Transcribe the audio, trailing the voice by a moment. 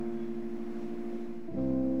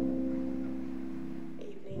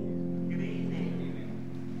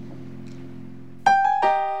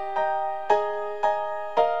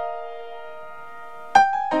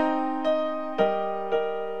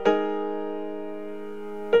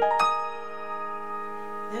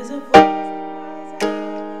There's a voice that cries out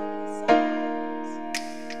in the silence,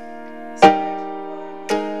 searching for what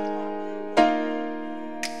will never be.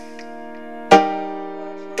 Looking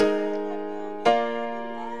for treasure that will never,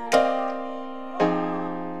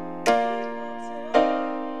 never be. He wants it all.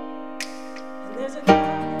 And there's a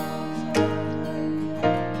God who walks over the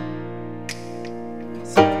earth,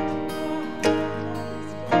 searching for a heart that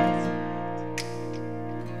is desperate.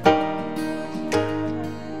 Looking for treasure that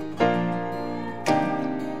will never,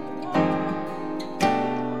 never be.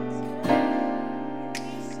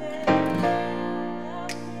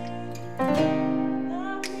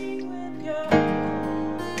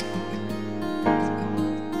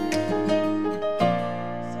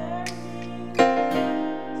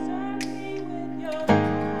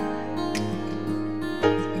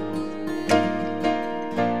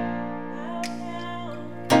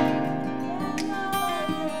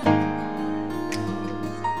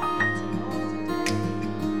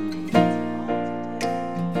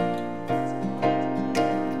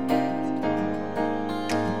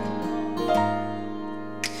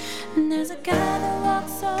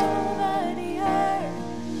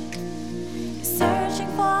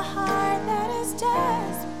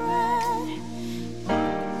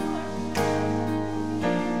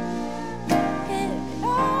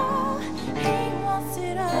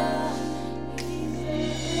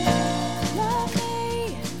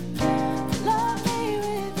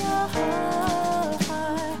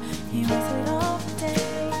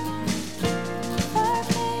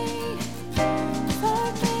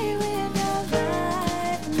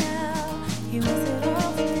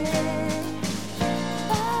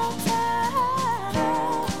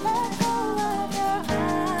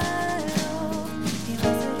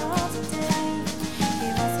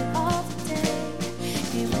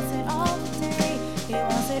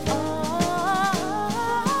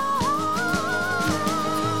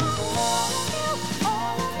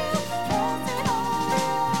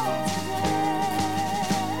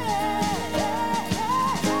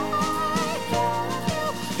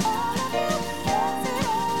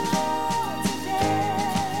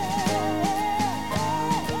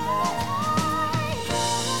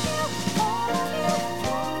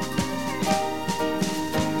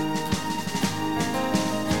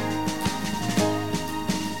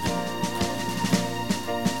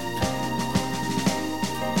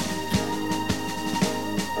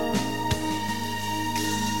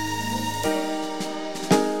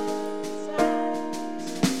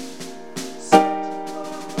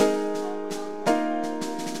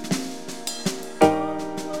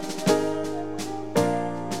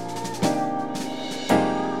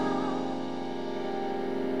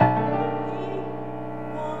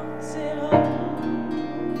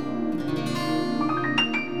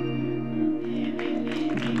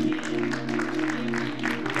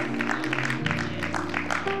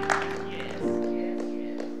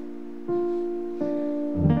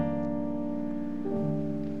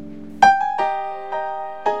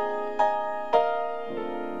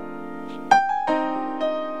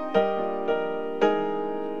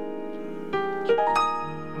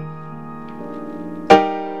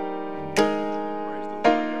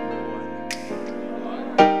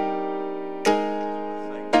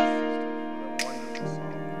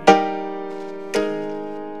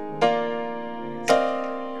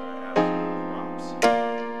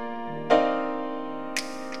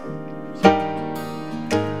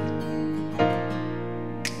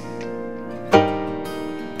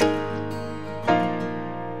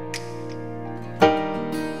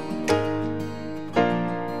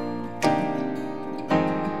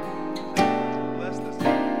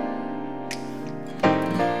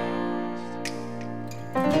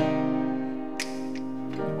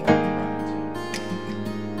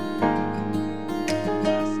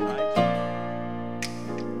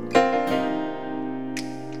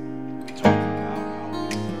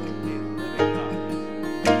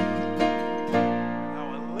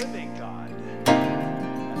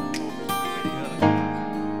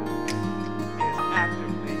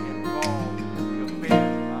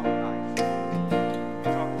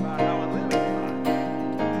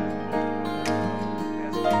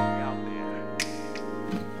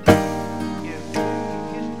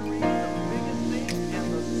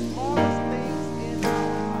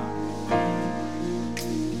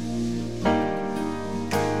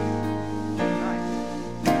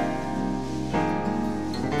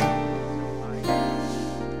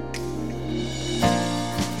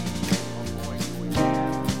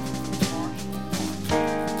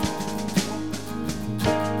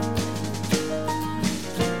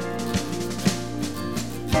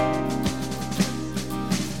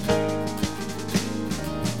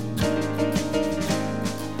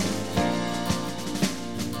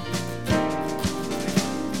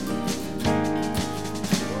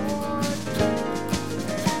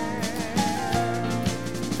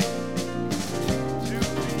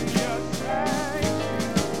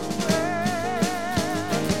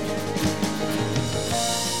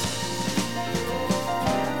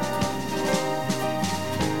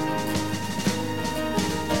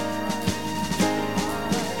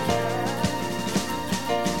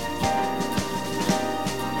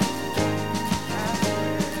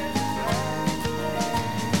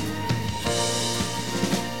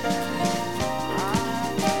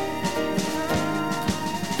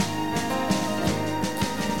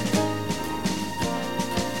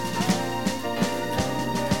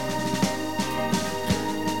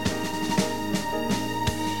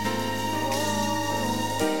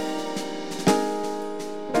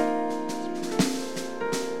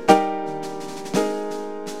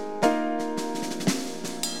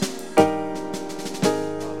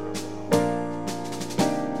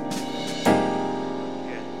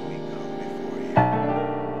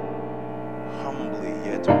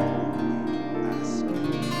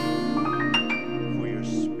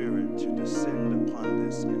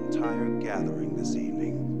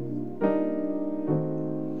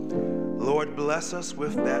 bless us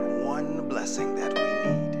with that one blessing that we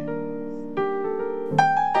need.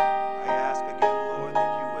 I ask again, Lord,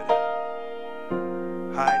 that you would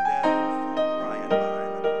hide that for Brian behind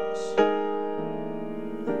the cross,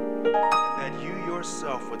 and that you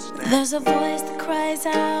yourself would stand. There's a voice that cries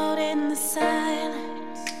out in the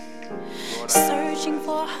silence, searching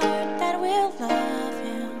for a heart that will love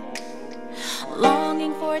him,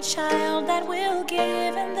 longing for a child that will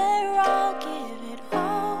give, and they're all give it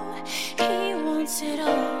all. He wants it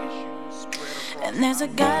all. And there's a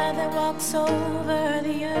God that walks over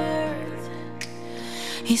the earth.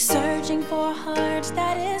 He's searching for a heart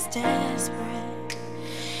that is desperate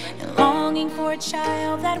and longing for a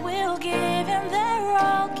child that will give, and they're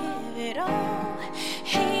all give it all.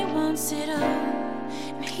 He wants it all.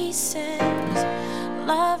 And he says,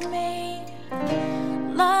 love me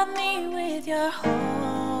with your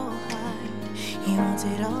whole heart. He wants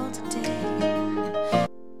it all today.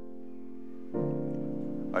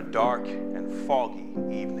 A dark and foggy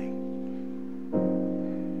evening,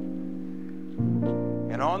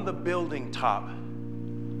 and on the building top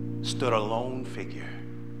stood a lone figure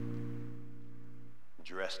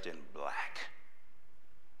dressed in black,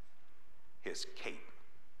 his cape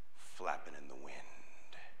flapping in the wind.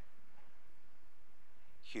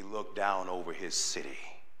 He looked down over his city,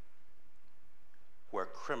 where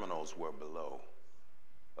criminals were below,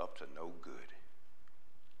 up to no good.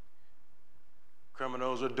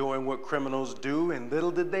 Criminals are doing what criminals do, and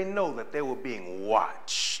little did they know that they were being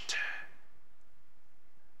watched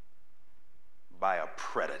by a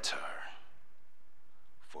predator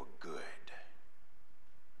for good.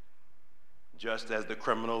 Just as the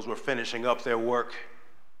criminals were finishing up their work,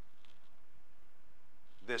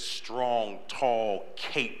 this strong, tall,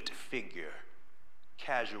 caped figure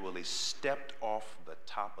casually stepped off the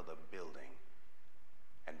top of the building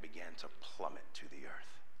and began to plummet to the earth.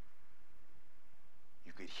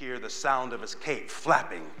 You could hear the sound of his cape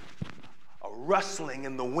flapping, a rustling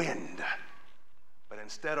in the wind. But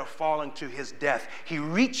instead of falling to his death, he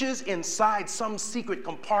reaches inside some secret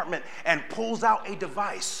compartment and pulls out a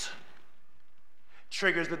device.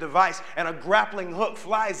 Triggers the device, and a grappling hook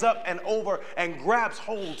flies up and over and grabs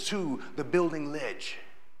hold to the building ledge.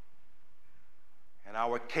 And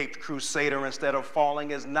our caped crusader, instead of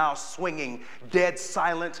falling, is now swinging, dead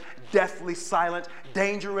silent, deathly silent,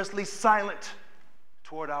 dangerously silent,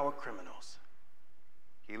 toward our criminals.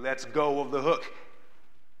 He lets go of the hook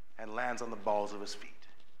and lands on the balls of his feet.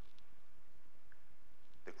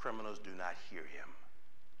 The criminals do not hear him.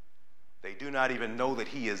 They do not even know that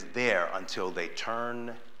he is there until they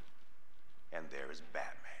turn, and there is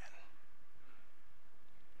Batman.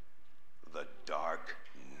 The Dark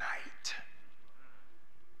Knight.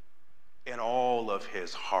 In all of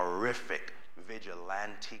his horrific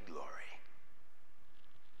vigilante glory.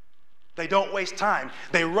 They don't waste time.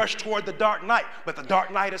 They rush toward the Dark Knight, but the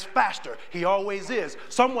Dark Knight is faster. He always is.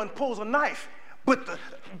 Someone pulls a knife, but the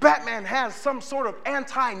Batman has some sort of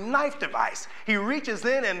anti-knife device. He reaches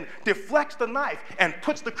in and deflects the knife and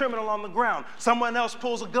puts the criminal on the ground. Someone else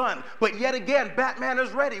pulls a gun, but yet again, Batman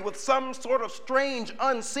is ready with some sort of strange,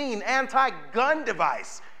 unseen anti-gun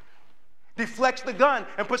device. Deflects the gun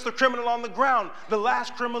and puts the criminal on the ground. The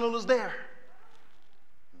last criminal is there.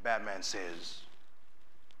 Batman says,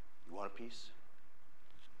 "You want a piece?"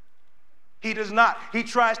 He does not. He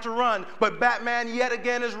tries to run, but Batman yet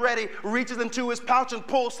again is ready, reaches into his pouch and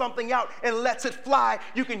pulls something out and lets it fly.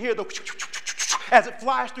 You can hear the as it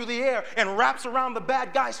flies through the air and wraps around the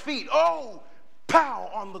bad guy's feet. Oh, pow,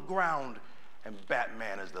 on the ground. And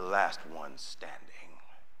Batman is the last one standing.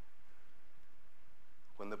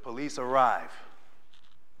 When the police arrive,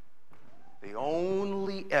 the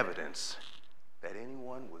only evidence that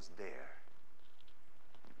anyone was there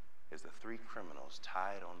is the three criminals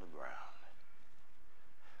tied on the ground.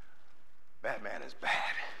 Batman is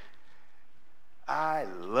bad. I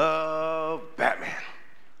love Batman.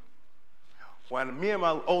 When me and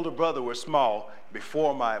my older brother were small,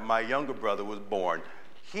 before my younger brother was born,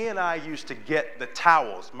 he and I used to get the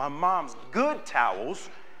towels, my mom's good towels,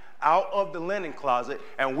 out of the linen closet,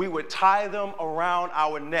 and we would tie them around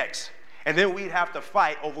our necks. And then we'd have to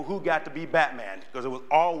fight over who got to be Batman, because it was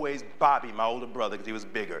always Bobby, my older brother, because he was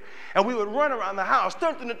bigger. And we would run around the house,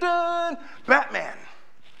 dun, dun, dun, dun, Batman.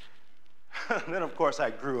 And then, of course,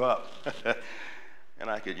 I grew up, and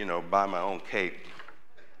I could, buy my own cape.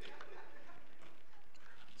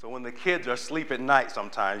 So when the kids are asleep at night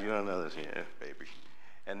sometimes, know this, yeah, baby.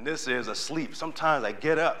 And this is asleep. Sometimes I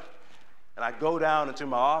get up, and I go down into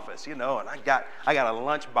my office, and I got a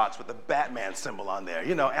lunchbox with the Batman symbol on there,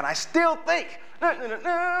 and I still think,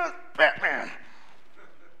 Batman.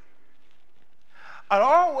 I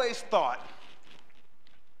always thought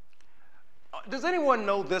Does anyone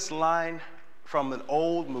know this line from an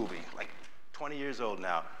old movie, like 20 years old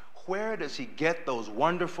now? Where does he get those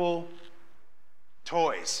wonderful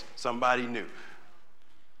toys? Somebody knew.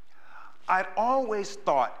 I'd always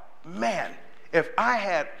thought, man, if I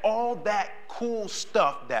had all that cool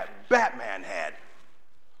stuff that Batman had,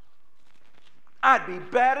 I'd be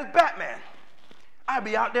bad as Batman. I'd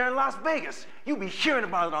be out there in Las Vegas. You'd be hearing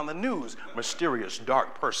about it on the news. Mysterious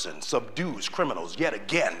dark person subdues criminals yet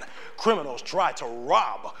again. Criminals try to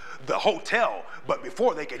rob the hotel, but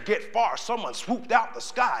before they could get far, someone swooped out the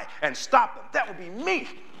sky and stopped them. That would be me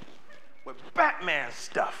with Batman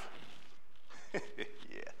stuff. Yeah.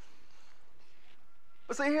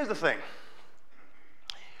 But see, here's the thing.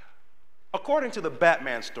 According to the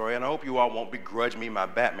Batman story, and I hope you all won't begrudge me my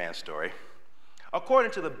Batman story,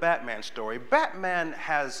 according to the Batman story, Batman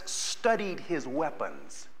has studied his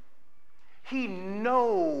weapons. He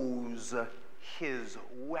knows his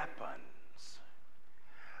weapons.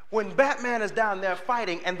 When Batman is down there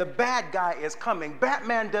fighting and the bad guy is coming,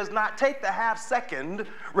 Batman does not take the half second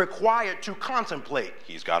required to contemplate.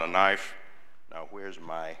 He's got a knife. Now where's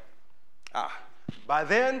my... By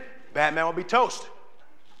then, Batman will be toast.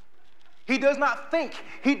 He does not think.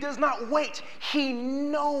 He does not wait. He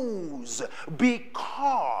knows,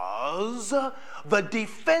 because the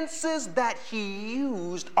defenses that he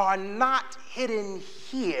used are not hidden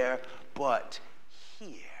here, but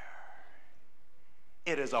here.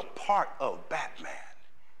 It is a part of Batman.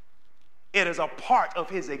 It is a part of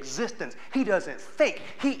his existence. He doesn't think.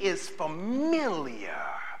 He is familiar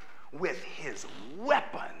with his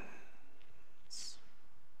weapons.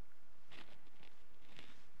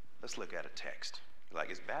 Let's look at a text. You're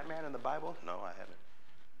like, is Batman in the Bible? No,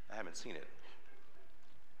 I haven't seen it.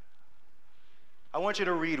 I want you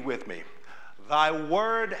to read with me. Thy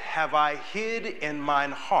word have I hid in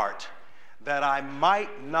mine heart, that I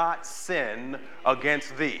might not sin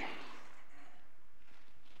against thee.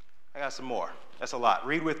 I got some more. That's a lot.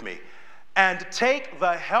 Read with me. And take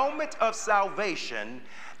the helmet of salvation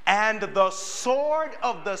and the sword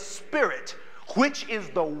of the Spirit, which is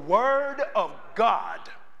the word of God.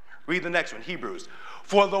 Read the next one, Hebrews.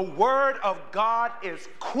 For the word of God is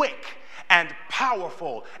quick and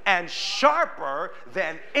powerful and sharper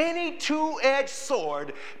than any two-edged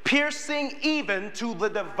sword, piercing even to the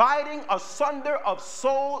dividing asunder of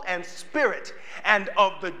soul and spirit and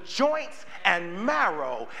of the joints and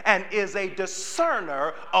marrow, and is a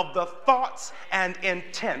discerner of the thoughts and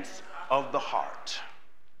intents of the heart.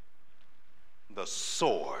 The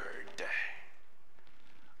sword,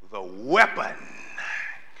 the weapon,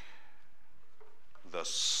 the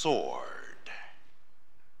sword.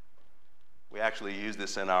 We actually use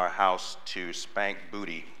this in our house to spank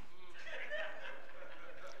booty.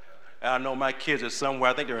 And I know my kids are somewhere,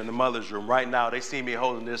 I think they're in the mother's room right now. They see me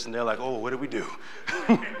holding this and they're like, oh, what do we do?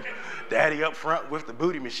 Daddy up front with the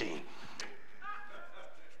booty machine.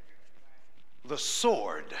 The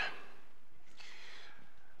sword.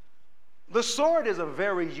 The sword is a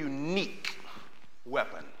very unique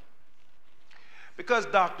weapon. Because,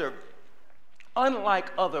 Doctor,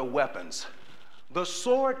 unlike other weapons, the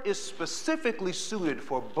sword is specifically suited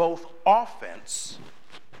for both offense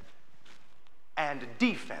and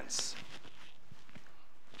defense.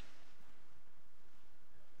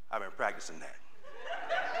 I've been practicing that.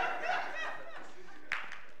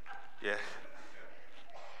 Yeah.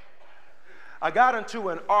 I got into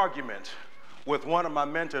an argument with one of my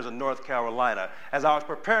mentors in North Carolina as I was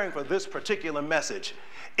preparing for this particular message.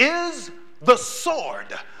 Is the sword,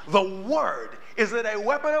 the word, is it a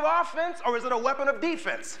weapon of offense or is it a weapon of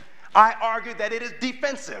defense? I argued that it is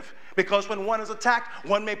defensive because when one is attacked,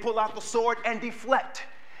 one may pull out the sword and deflect.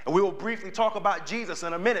 And we will briefly talk about Jesus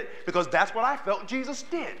in a minute because that's what I felt Jesus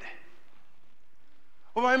did.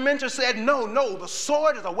 Well, my mentor said, no, the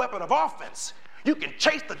sword is a weapon of offense. You can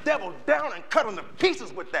chase the devil down and cut him to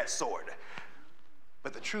pieces with that sword.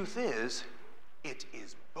 But the truth is, it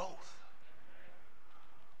is both.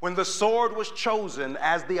 When the sword was chosen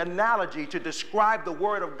as the analogy to describe the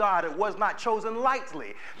word of God, it was not chosen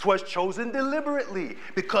lightly. It was chosen deliberately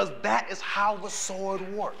because that is how the sword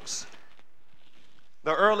works.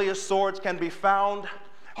 The earliest swords can be found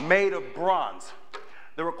made of bronze.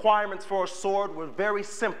 The requirements for a sword were very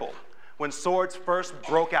simple when swords first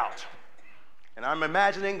broke out. And I'm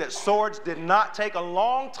imagining that swords did not take a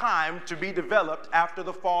long time to be developed after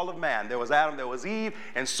the fall of man. There was Adam, there was Eve,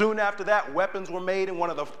 and soon after that, weapons were made, and one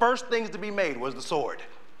of the first things to be made was the sword.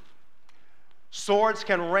 Swords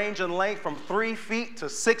can range in length from 3 feet to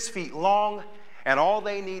 6 feet long, and all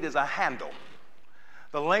they need is a handle.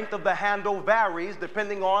 The length of the handle varies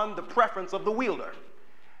depending on the preference of the wielder.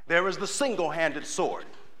 There is the single-handed sword.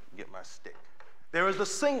 Get my stick. There is the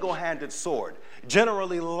single-handed sword,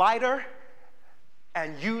 generally lighter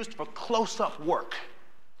and used for close-up work.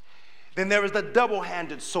 Then there is the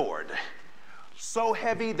double-handed sword, so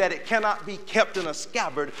heavy that it cannot be kept in a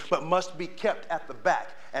scabbard, but must be kept at the back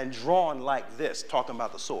and drawn like this, talking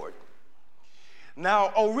about the sword.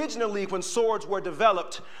 Now, originally, when swords were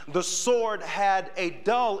developed, the sword had a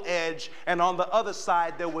dull edge, and on the other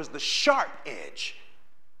side, there was the sharp edge,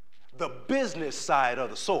 the business side of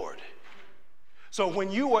the sword. So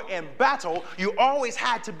when you were in battle, you always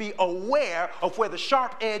had to be aware of where the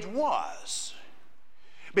sharp edge was.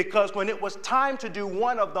 Because when it was time to do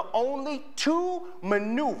one of the only two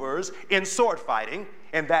maneuvers in sword fighting,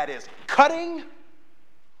 and that is cutting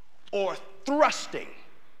or thrusting,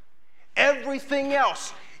 everything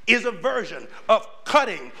else is a version of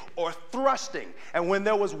cutting or thrusting. And when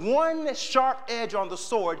there was one sharp edge on the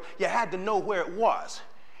sword, you had to know where it was.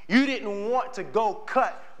 You didn't want to go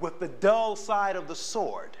cut with the dull side of the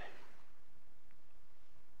sword.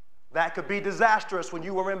 That could be disastrous when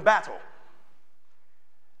you were in battle.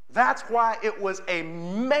 That's why it was a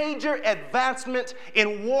major advancement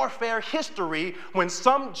in warfare history when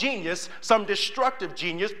some genius, some destructive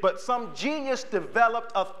genius, but some genius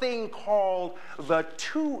developed a thing called the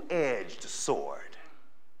two-edged sword.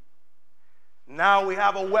 Now we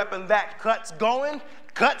have a weapon that cuts going,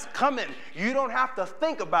 cuts coming. You don't have to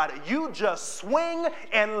think about it. You just swing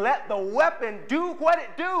and let the weapon do what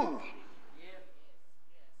it do.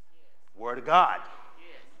 Word of God.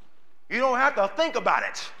 You don't have to think about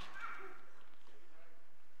it.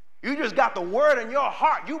 You just got the word in your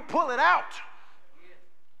heart. You pull it out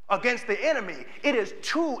against the enemy. It is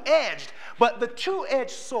two-edged. But the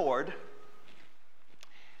two-edged sword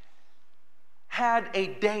had a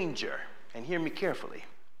danger. And hear me carefully.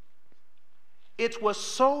 It was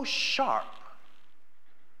so sharp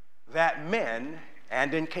that men,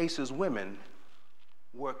 and in cases women,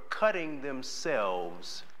 were cutting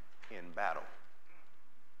themselves in battle.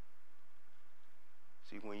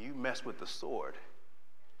 See, when you mess with the sword,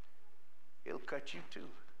 it'll cut you too.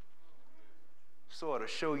 Sword will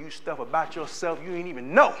show you stuff about yourself you ain't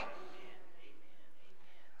even know.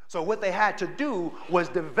 So what they had to do was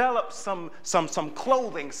develop some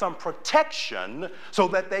clothing, some protection, so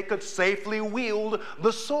that they could safely wield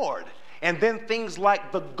the sword. And then things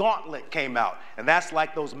like the gauntlet came out. And that's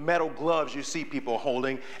like those metal gloves you see people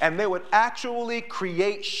holding. And they would actually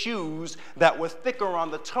create shoes that were thicker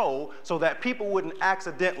on the toe so that people wouldn't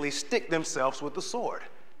accidentally stick themselves with the sword.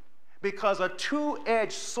 Because a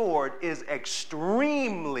two-edged sword is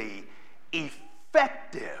extremely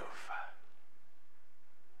effective.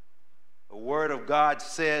 The Word of God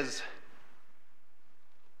says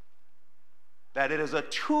that it is a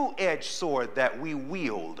two-edged sword that we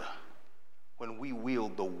wield when we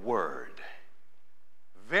wield the Word.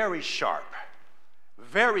 Very sharp,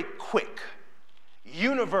 very quick,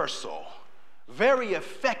 universal, very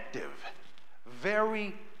effective,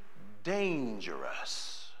 very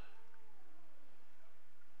dangerous.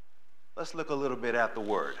 Let's look a little bit at the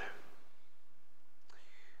Word.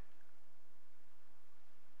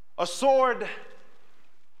 A sword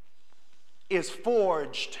is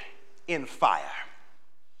forged in fire.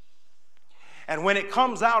 And when it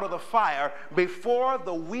comes out of the fire, before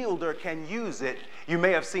the wielder can use it, you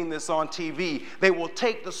may have seen this on TV, they will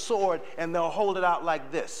take the sword and they'll hold it out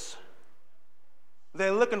like this.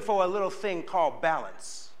 They're looking for a little thing called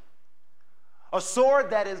balance. A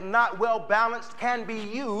sword that is not well balanced can be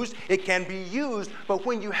used. It can be used, but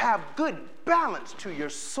when you have good balance to your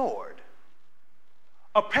sword,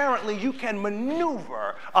 apparently you can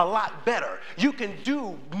maneuver a lot better. You can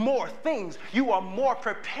do more things. You are more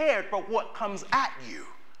prepared for what comes at you.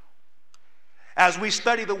 As we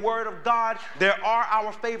study the Word of God, there are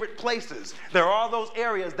our favorite places. There are those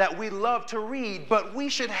areas that we love to read, but we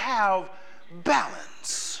should have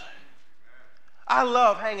balance. I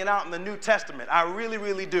love hanging out in the New Testament. I really,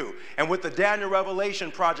 really do. And with the Daniel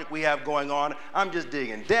Revelation project we have going on, I'm just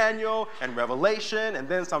digging Daniel and Revelation, and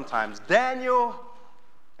then sometimes Daniel,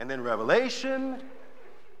 and then Revelation.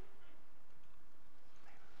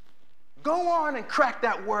 Go on and crack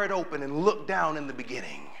that word open and look down in the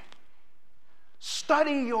beginning.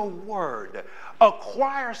 Study your word.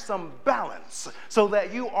 Acquire some balance so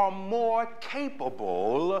that you are more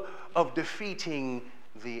capable of defeating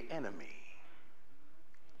the enemy.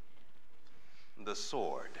 The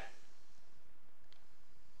sword.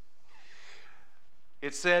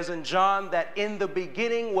 It says in John that in the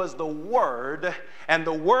beginning was the Word, and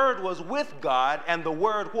the Word was with God, and the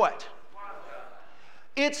Word what?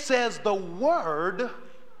 It says the Word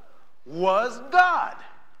was God.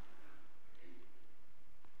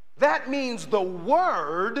 That means the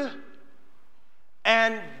Word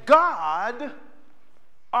and God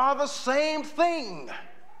are the same thing.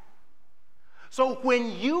 So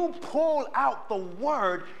when you pull out the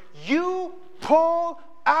Word, you pull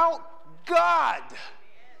out God.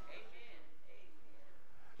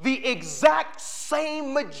 The exact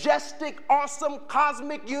same majestic, awesome,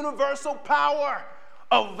 cosmic, universal power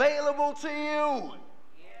available to you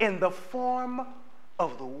in the form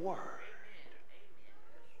of the Word.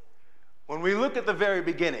 When we look at the very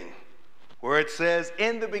beginning, where it says,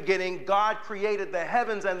 in the beginning, God created the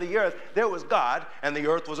heavens and the earth. There was God, and the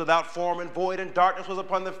earth was without form and void, and darkness was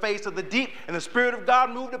upon the face of the deep, and the Spirit of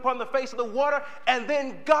God moved upon the face of the water. And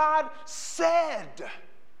then God said,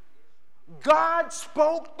 God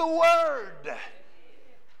spoke the word.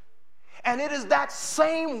 And it is that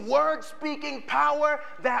same word-speaking power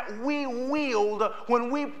that we wield when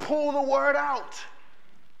we pull the word out.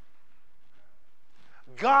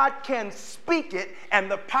 God can speak it,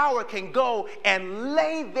 and the power can go and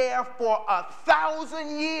lay there for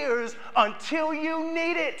 1,000 years until you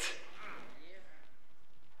need it.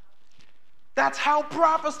 That's how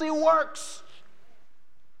prophecy works.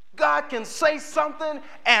 God can say something,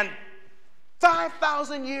 and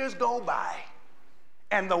 5,000 years go by,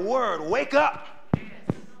 and the word wake up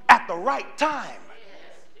at the right time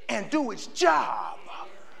and do its job.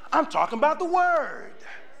 I'm talking about the word.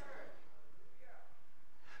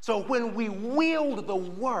 So when we wield the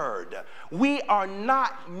word, we are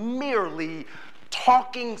not merely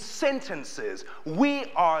talking sentences. We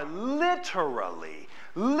are literally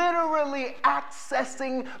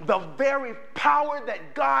accessing the very power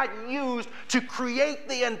that God used to create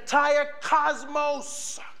the entire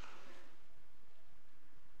cosmos.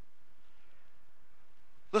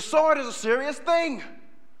 The sword is a serious thing,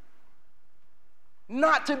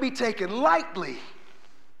 not to be taken lightly,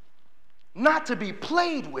 not to be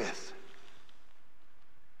played with,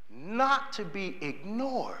 not to be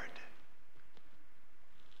ignored.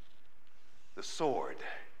 The sword.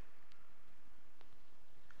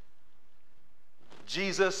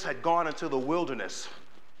 Jesus had gone into the wilderness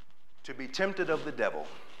to be tempted of the devil.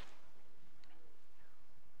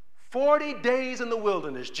 40 days in the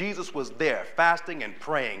wilderness, Jesus was there fasting and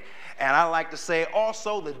praying. And I like to say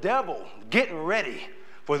also the devil getting ready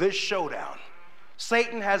for this showdown.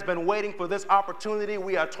 Satan has been waiting for this opportunity,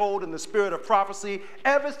 we are told in the spirit of prophecy,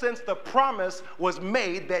 ever since the promise was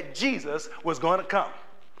made that Jesus was going to come.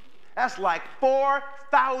 That's like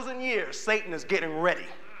 4,000 years Satan is getting ready.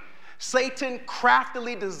 Satan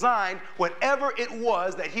craftily designed whatever it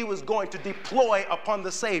was that he was going to deploy upon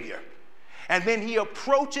the Savior. And then he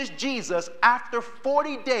approaches Jesus after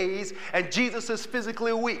 40 days, and Jesus is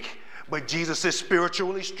physically weak. But Jesus is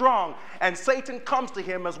spiritually strong. And Satan comes to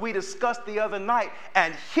him, as we discussed the other night,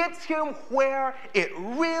 and hits him where it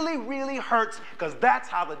really, really hurts, because that's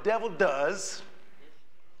how the devil does,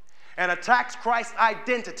 and attacks Christ's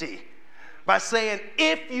identity by saying,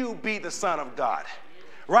 if you be the Son of God.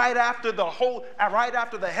 Right after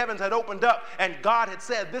the heavens had opened up and God had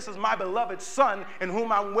said, this is my beloved Son in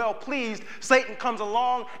whom I'm well pleased, Satan comes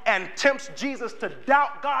along and tempts Jesus to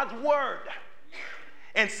doubt God's word.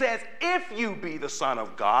 And says, if you be the Son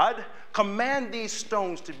of God, command these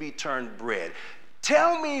stones to be turned bread.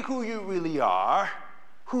 Tell me who you really are.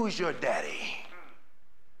 Who's your daddy?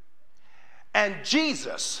 And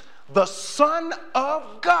Jesus, the Son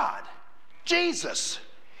of God, Jesus,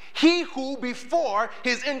 he who before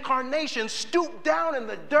his incarnation stooped down in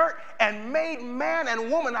the dirt and made man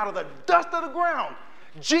and woman out of the dust of the ground.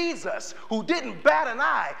 Jesus, who didn't bat an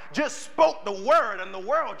eye, just spoke the word and the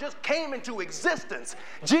world just came into existence.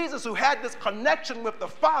 Jesus, who had this connection with the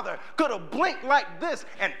Father, could have blinked like this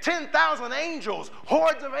and 10,000 angels,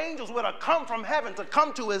 hordes of angels would have come from heaven to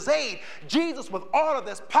come to his aid. Jesus, with all of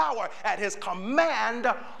this power at his command,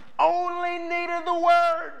 only needed the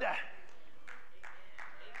word.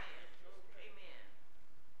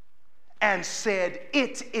 And said,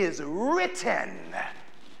 it is written.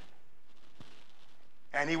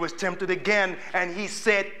 And he was tempted again, and he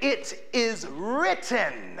said, it is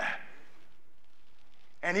written.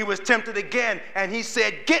 And he was tempted again, and he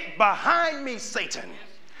said, get behind me, Satan.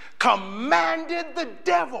 Commanded the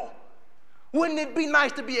devil. Wouldn't it be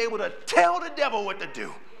nice to be able to tell the devil what to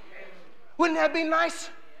do? Wouldn't that be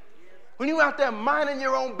nice? When you're out there minding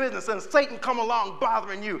your own business and Satan come along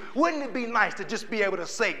bothering you, wouldn't it be nice to just be able to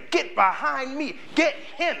say, get behind me, get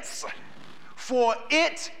hence, for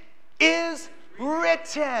it is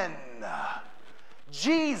written.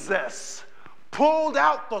 Jesus pulled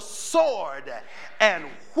out the sword and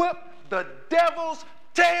whipped the devil's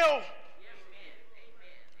tail.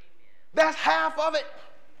 That's half of it.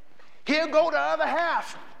 Here go the other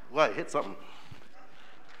half. Well, I hit something.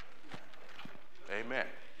 Amen.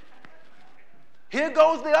 Here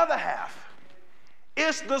goes the other half.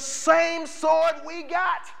 It's the same sword we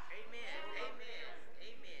got. Amen. Amen.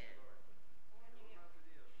 Amen.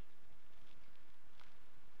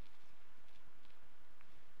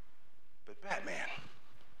 But Batman,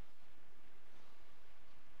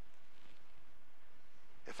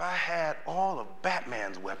 if I had all of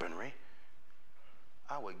Batman's weaponry,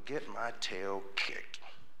 I would get my tail kicked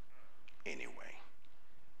anyway.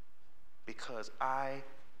 Because I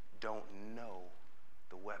don't know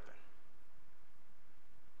the weapon.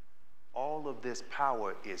 All of this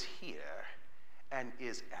power is here and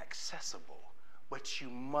is accessible, but you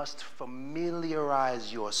must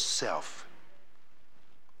familiarize yourself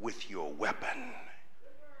with your weapon.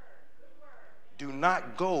 Do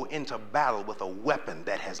not go into battle with a weapon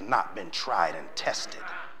that has not been tried and tested.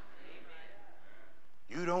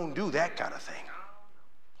 You don't do that kind of thing.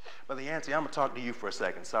 Brother Yancey, I'm going to talk to you for a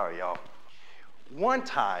second. Sorry, y'all. One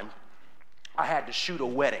time, I had to shoot a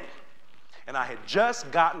wedding, and I had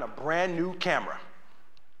just gotten a brand new camera.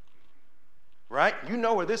 Right? You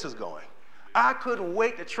know where this is going. I couldn't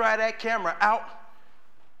wait to try that camera out.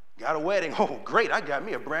 Got a wedding. Oh, great. I got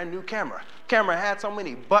me a brand new camera. Camera had so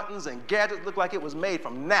many buttons and gadgets, looked like it was made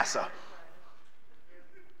from NASA.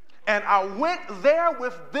 And I went there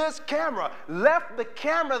with this camera, left the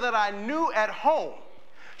camera that I knew at home,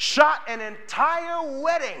 shot an entire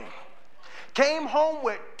wedding, came home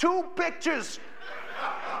with 2 pictures.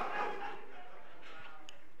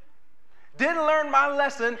 Didn't learn my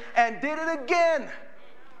lesson and did it again.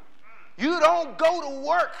 You don't go to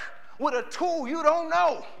work with a tool you don't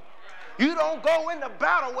know. You don't go into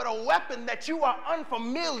battle with a weapon that you are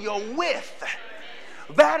unfamiliar with.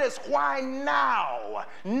 That is why now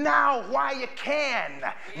while you can,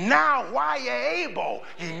 now while you're able,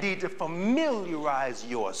 you need to familiarize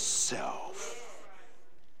yourself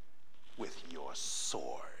with your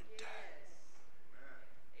sword.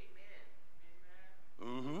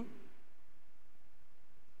 Mm-hmm.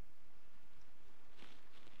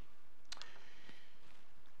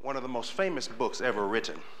 One of the most famous books ever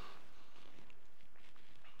written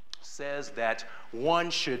says that one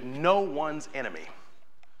should know one's enemy.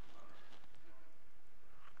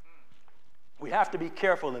 We have to be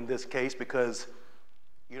careful in this case because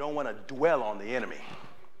you don't want to dwell on the enemy.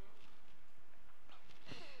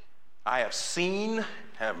 I have seen,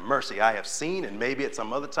 have mercy, I have seen, and maybe at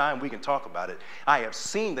some other time we can talk about it, I have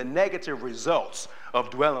seen the negative results of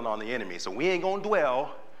dwelling on the enemy. So we ain't going to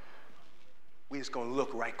dwell. We just going to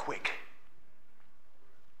look right quick.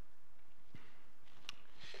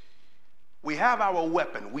 We have our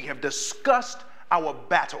weapon. We have discussed our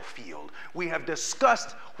battlefield. We have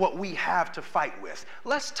discussed what we have to fight with.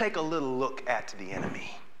 Let's take a little look at the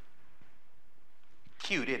enemy.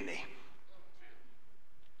 Cute, isn't he?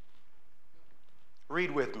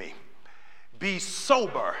 Read with me. Be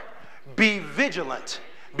sober, be vigilant,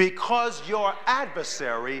 because your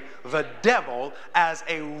adversary, the devil, as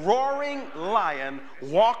a roaring lion,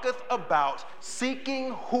 walketh about,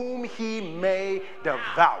 seeking whom he may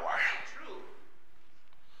devour.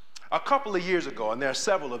 A couple of years ago, and there are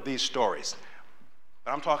several of these stories,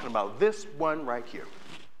 but I'm talking about this one right here.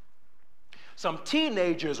 Some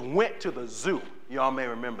teenagers went to the zoo. Y'all may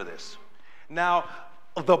remember this. Now,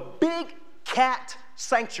 the big cat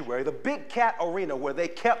sanctuary, the big cat arena where they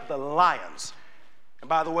kept the lions. And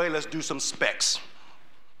by the way, let's do some specs.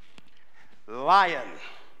 Lion,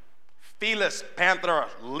 Felis, Panther,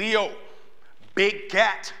 Leo, big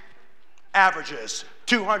cat, averages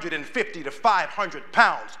 250 to 500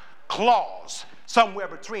 pounds. Claws, somewhere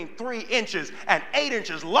between 3 inches and 8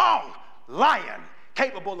 inches long. Lion,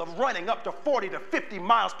 capable of running up to 40 to 50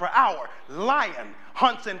 miles per hour. Lion,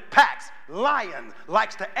 hunts in packs. Lion,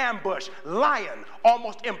 likes to ambush. Lion,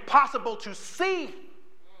 almost impossible to see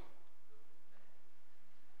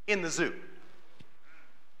in the zoo.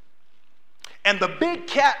 And the big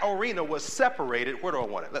cat arena was separated. Where do I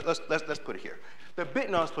want it? Let's put it here.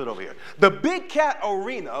 Let's put it over here. The big cat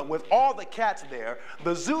arena, with all the cats there,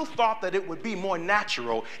 the zoo thought that it would be more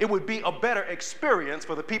natural, it would be a better experience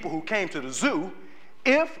for the people who came to the zoo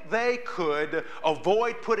if they could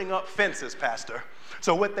avoid putting up fences, Pastor.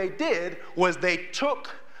 So what they did was they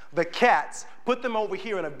took the cats, put them over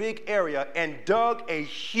here in a big area, and dug a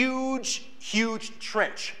huge, huge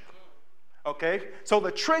trench. Okay? So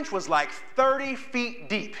the trench was like 30 feet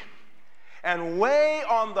deep. And way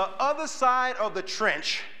on the other side of the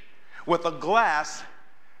trench with a glass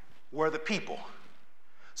were the people.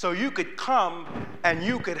 So you could come and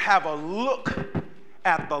you could have a look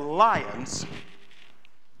at the lions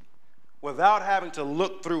without having to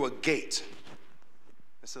look through a gate.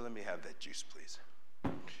 So let me have that juice, please.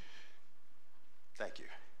 Thank you.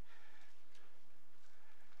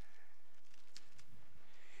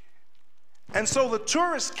 And so the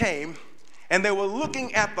tourists came, and they were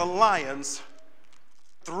looking at the lions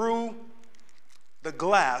through the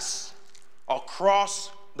glass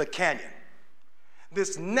across the canyon.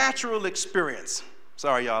 This natural experience.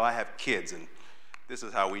 Sorry, y'all, I have kids, and this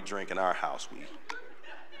is how we drink in our house. We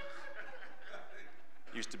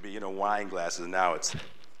used to be, wine glasses. Now it's,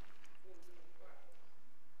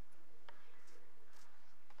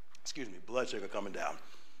 blood sugar coming down.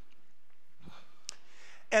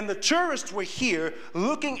 And the tourists were here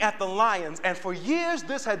looking at the lions, and for years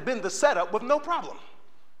this had been the setup with no problem.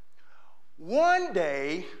 One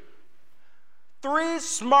day, 3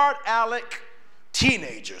 smart aleck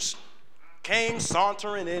teenagers came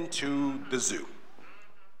sauntering into the zoo,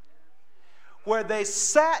 where they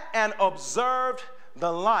sat and observed the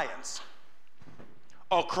lions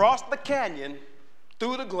across the canyon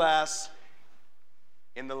through the glass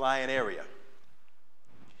in the lion area.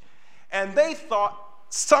 And they thought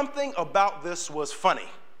something about this was funny.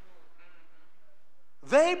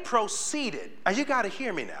 They proceeded, and you got to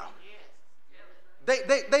hear me now.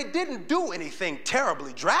 They didn't do anything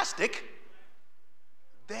terribly drastic.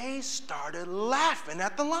 They started laughing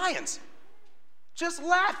at the lions, just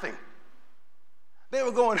laughing. They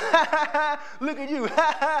were going, ha, ha, ha, look at you,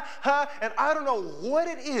 ha, ha, ha. And I don't know what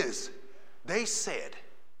it is they said.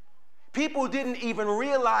 People didn't even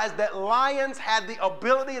realize that lions had the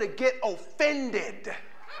ability to get offended.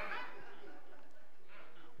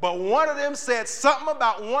 But one of them said something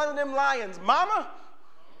about one of them lions, mama.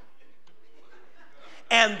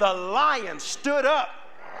 And the lion stood up,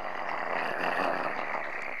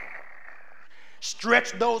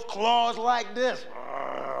 stretched those claws like this,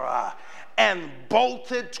 and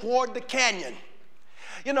bolted toward the canyon.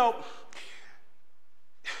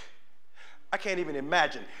 I can't even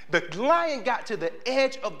imagine. The lion got to the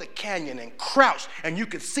edge of the canyon and crouched, and you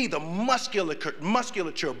could see the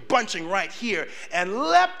musculature bunching right here, and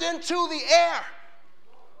leapt into the air.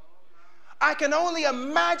 I can only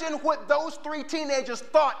imagine what those 3 teenagers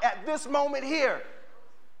thought at this moment here.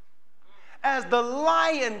 As the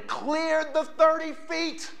lion cleared the 30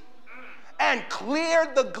 feet and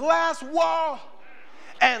cleared the glass wall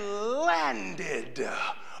and landed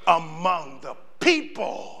among the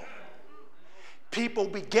people. People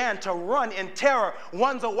began to run in terror.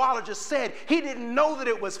 One zoologist said he didn't know that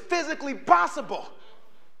it was physically possible.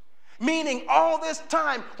 Meaning all this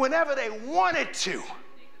time, whenever they wanted to,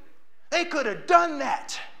 they could have done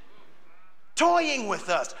that. Toying with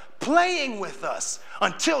us, playing with us,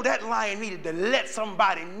 until that lion needed to let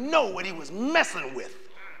somebody know what he was messing with.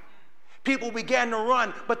 People began to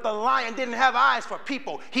run, but the lion didn't have eyes for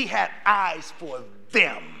people. He had eyes for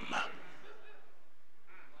them.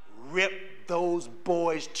 Ripped those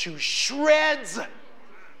boys to shreds.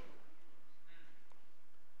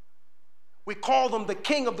 We call them the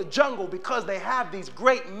king of the jungle because they have these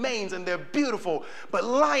great manes and they're beautiful, but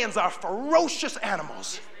lions are ferocious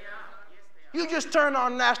animals. You just turn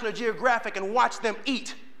on National Geographic and watch them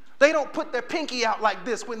eat. They don't put their pinky out like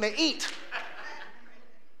this when they eat.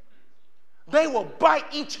 They will bite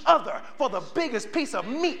each other for the biggest piece of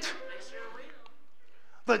meat.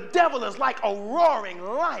 The devil is like a roaring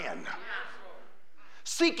lion,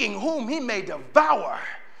 seeking whom he may devour.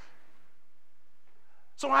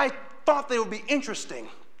 So I thought that it would be interesting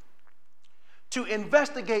to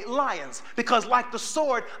investigate lions, because like the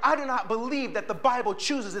sword, I do not believe that the Bible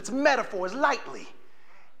chooses its metaphors lightly.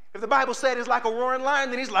 If the Bible said he's like a roaring lion,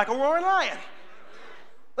 then he's like a roaring lion.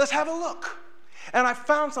 Let's have a look. And I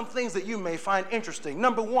found some things that you may find interesting.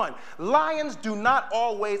 Number 1, lions do not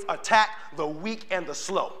always attack the weak and the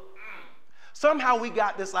slow. Somehow we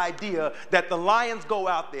got this idea that the lions go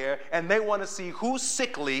out there and they want to see who's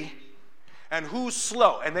sickly and who's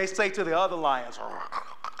slow. And they say to the other lions,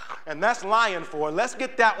 and that's lion 4, let's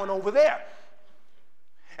get that one over there.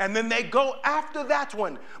 And then they go after that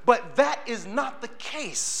one. But that is not the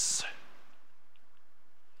case.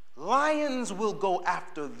 Lions will go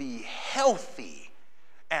after the healthy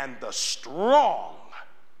and the strong.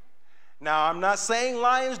 Now, I'm not saying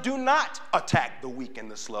lions do not attack the weak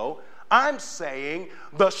and the slow. I'm saying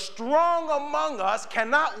the strong among us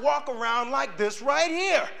cannot walk around like this right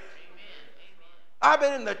here. I've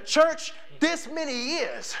been in the church this many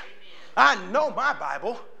years. I know my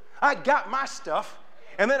Bible. I got my stuff.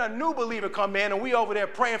 And then a new believer come in and we over there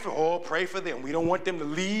praying pray for them. We don't want them to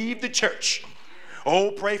leave the church.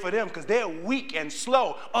 Oh, pray for them because they're weak and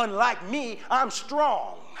slow. Unlike me, I'm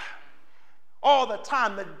strong. All the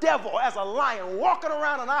time, the devil as a lion walking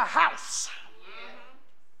around in our house.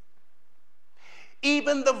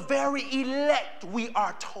 even the very elect, we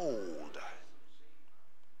are told.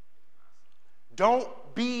 Don't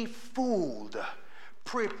be fooled.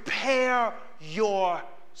 Prepare yourself.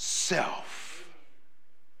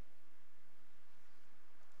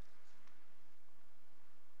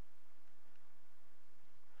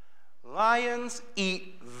 Lions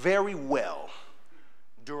eat very well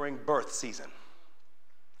during birth season.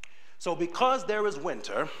 So because there is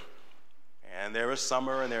winter, and there is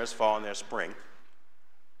summer, and there is fall, and there is spring,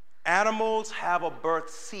 animals have a birth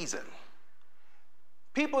season.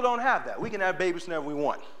 People don't have that. We can have babies whenever we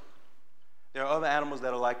want. There are other animals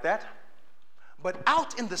that are like that. But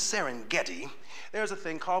out in the Serengeti, there's a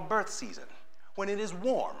thing called birth season. When it is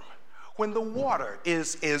warm, when the water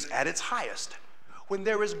is at its highest, when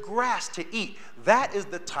there is grass to eat, that is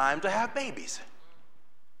the time to have babies.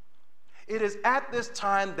 It is at this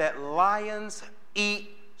time that lions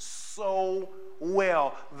eat so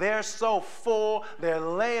well. They're so full, they're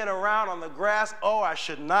laying around on the grass. Oh, I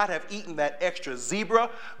should not have eaten that extra zebra,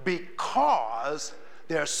 because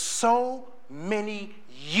there's so many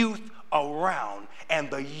youth around, and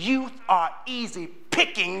the youth are easy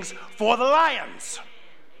pickings for the lions.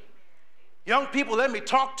 Young people, let me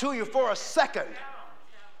talk to you for a second.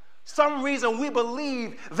 Some reason we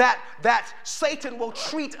believe that Satan will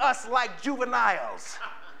treat us like juveniles.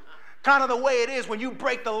 Kind of the way it is when you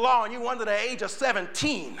break the law and you're under the age of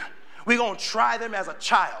 17. We're going to try them as a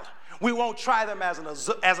child. We won't try them as an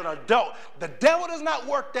adult. The devil does not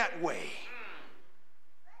work that way.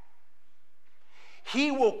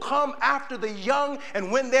 He will come after the young,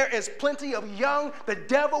 and when there is plenty of young, the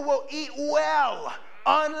devil will eat well,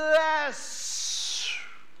 unless.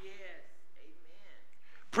 Yes. Amen.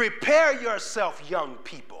 Prepare yourself, young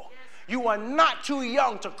people. You are not too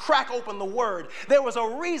young to crack open the word. There was a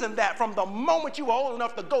reason that from the moment you were old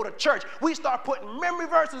enough to go to church, we start putting memory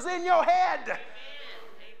verses in your head. Amen.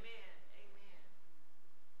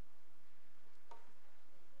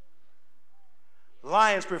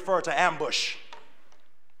 Lions prefer to ambush.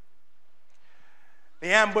 The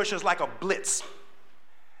ambush is like a blitz.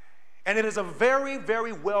 And it is a very,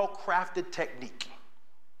 very well-crafted technique.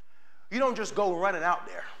 You don't just go running out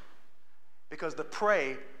there, because the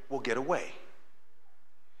prey will get away.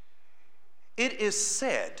 It is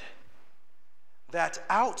said that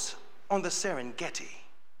out on the Serengeti,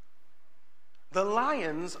 the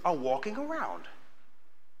lions are walking around,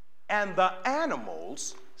 and the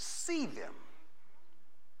animals see them.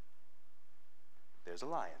 There's a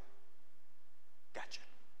lion. Gotcha.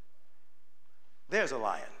 There's a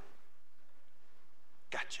lion.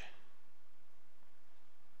 Gotcha.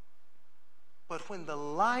 But when the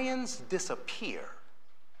lions disappear,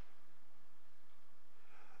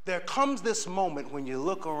 there comes this moment when you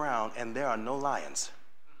look around and there are no lions.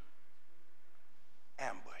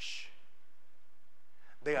 Ambush.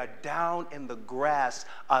 They are down in the grass,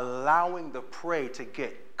 allowing the prey to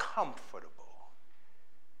get comfortable,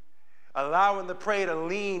 allowing the prey to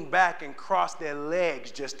lean back and cross their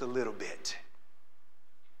legs just a little bit.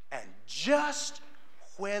 And just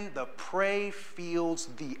when the prey feels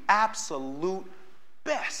the absolute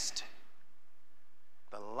best,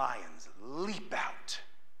 the lions leap out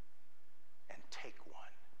and take one.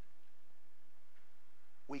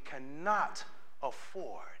 We cannot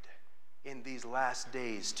afford in these last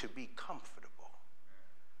days to be comfortable.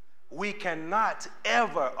 We cannot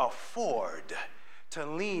ever afford to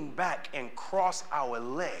lean back and cross our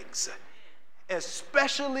legs,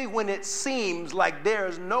 especially when it seems like there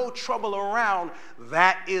is no trouble around.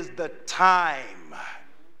 That is the time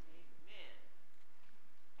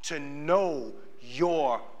to know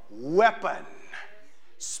your weapon.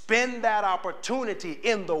 Spend that opportunity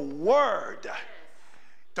in the Word.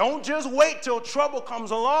 Don't just wait till trouble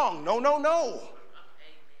comes along. No, no, no.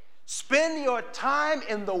 Spend your time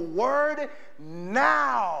in the Word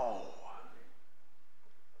now.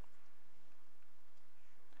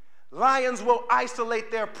 Lions will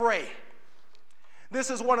isolate their prey. This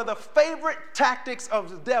is one of the favorite tactics of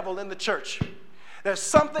the devil in the church. There's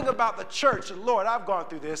something about the church, and Lord, I've gone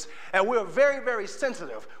through this, and we're very, very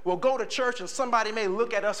sensitive. We'll go to church and somebody may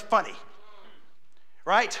look at us funny,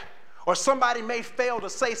 right? Or somebody may fail to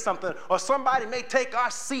say something, or somebody may take our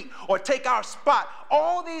seat or take our spot.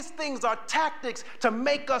 All these things are tactics to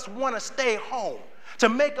make us want to stay home, to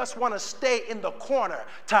make us want to stay in the corner,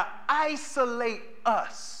 to isolate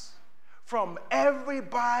us from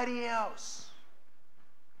everybody else.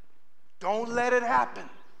 Don't let it happen.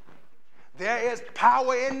 There is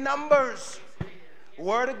power in numbers.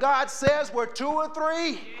 Word of God says where 2 or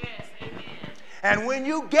 3. Yes, amen. And when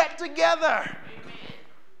you get together, Amen.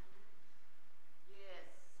 Yes,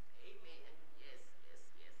 amen. Yes, yes,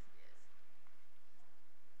 yes, yes.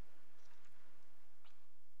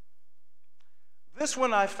 This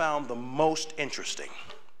one I found the most interesting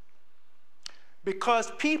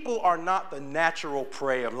because people are not the natural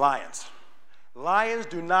prey of lions. Lions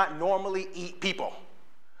do not normally eat people.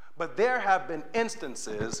 But there have been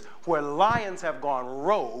instances where lions have gone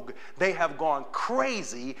rogue, they have gone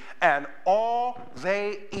crazy, and all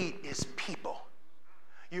they eat is people.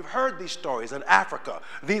 You've heard these stories in Africa.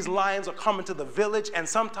 These lions are coming to the village, and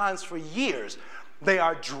sometimes for years, they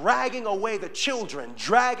are dragging away the children,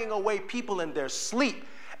 dragging away people in their sleep.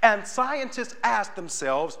 And scientists ask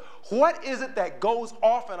themselves, what is it that goes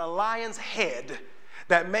off in a lion's head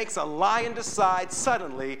that makes a lion decide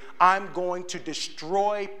suddenly, I'm going to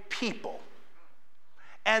destroy people?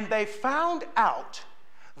 And they found out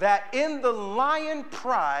that in the lion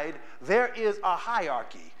pride, there is a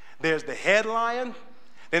hierarchy. There's the head lion,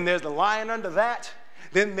 then there's the lion under that,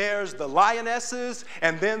 then there's the lionesses,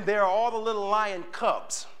 and then there are all the little lion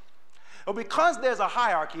cubs. Well, because there's a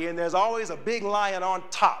hierarchy and there's always a big lion on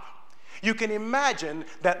top, you can imagine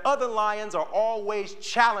that other lions are always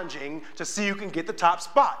challenging to see who can get the top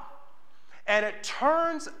spot. And it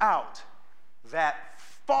turns out that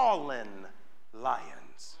fallen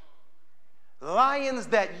lions, lions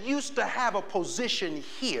that used to have a position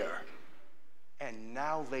here and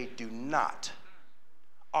now they do not,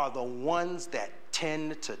 are the ones that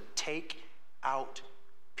tend to take out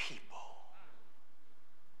people.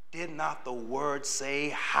 Did not the word say,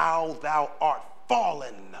 how thou art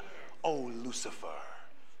fallen, O Lucifer,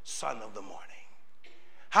 son of the morning?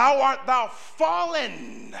 How art thou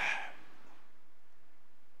fallen?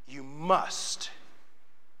 You must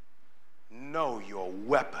know your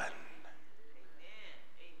weapon.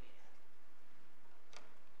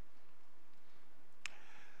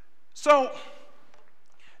 So,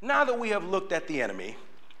 now that we have looked at the enemy,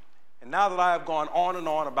 and now that I have gone on and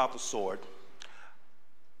on about the sword,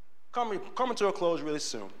 coming to a close really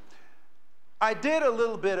soon, I did a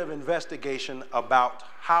little bit of investigation about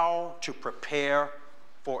how to prepare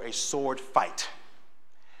for a sword fight,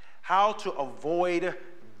 how to avoid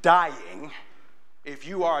dying if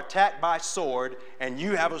you are attacked by sword and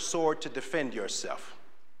you have a sword to defend yourself.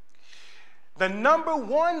 The number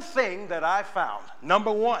one thing that I found,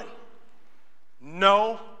 number one,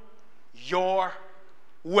 know your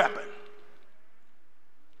weapon.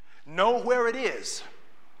 Know where it is.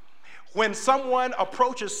 When someone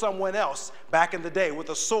approaches someone else back in the day with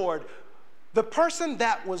a sword, the person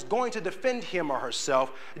that was going to defend him or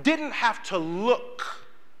herself didn't have to look.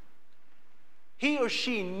 He or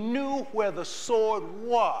she knew where the sword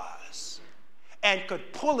was and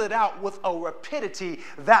could pull it out with a rapidity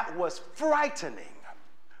that was frightening.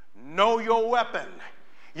 Know your weapon.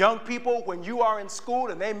 Young people, when you are in school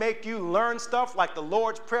and they make you learn stuff like the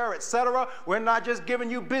Lord's Prayer, etc., we're not just giving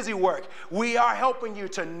you busy work. We are helping you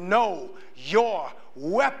to know your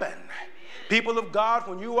weapon. People of God,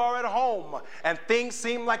 when you are at home and things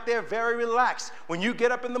seem like they're very relaxed, when you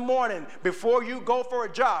get up in the morning, before you go for a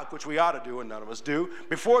jog, which we ought to do and none of us do,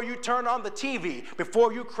 before you turn on the TV,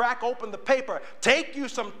 before you crack open the paper, take you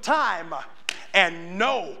some time and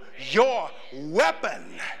know your weapon.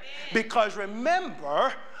 Because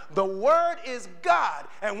remember, the word is God,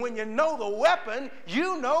 and when you know the weapon,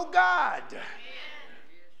 you know God.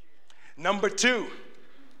 Number two,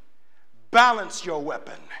 balance your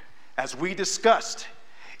weapon. As we discussed,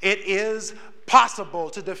 it is possible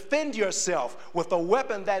to defend yourself with a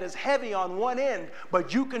weapon that is heavy on one end,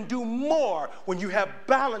 but you can do more when you have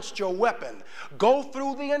balanced your weapon. Go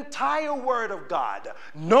through the entire Word of God.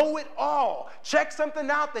 Know it all. Check something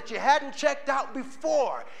out that you hadn't checked out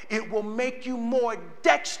before. It will make you more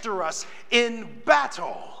dexterous in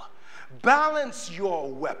battle. Balance your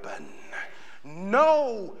weapon.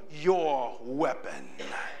 Know your weapon.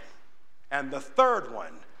 And the third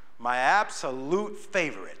one, my absolute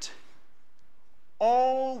favorite,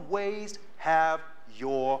 always have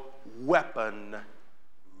your weapon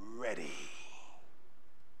ready.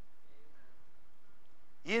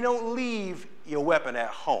 You don't leave your weapon at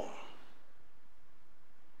home.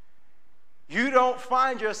 You don't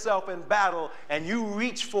find yourself in battle and you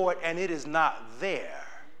reach for it and it is not there.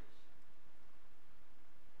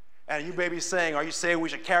 And you may be saying, are you saying we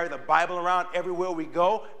should carry the Bible around everywhere we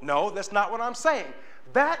go? No, that's not what I'm saying.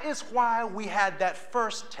 That is why we had that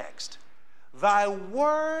first text. Thy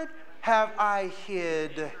word have I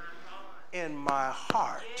hid in my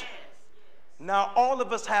heart. Now, all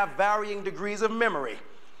of us have varying degrees of memory.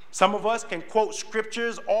 Some of us can quote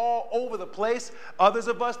scriptures all over the place. Others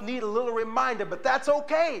of us need a little reminder, but that's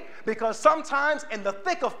okay, because sometimes in the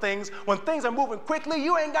thick of things, when things are moving quickly,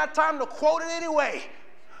 you ain't got time to quote it anyway.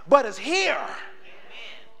 But it's here.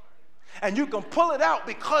 and you can pull it out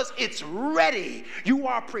because it's ready. You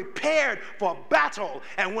are prepared for battle.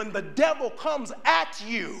 And when the devil comes at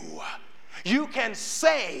you, you can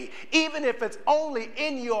say, even if it's only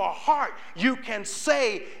in your heart, you can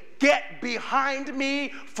say, "Get behind me,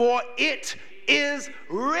 for it is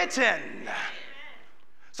written."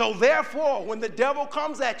 So therefore, when the devil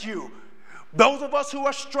comes at you, those of us who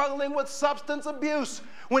are struggling with substance abuse,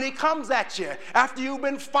 when he comes at you after you've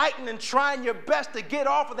been fighting and trying your best to get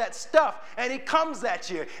off of that stuff, and he comes at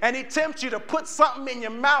you and he tempts you to put something in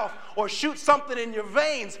your mouth or shoot something in your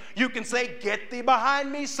veins, you can say, "Get thee behind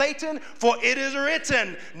me, Satan, for it is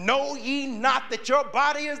written, know ye not that your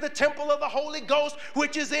body is the temple of the Holy Ghost,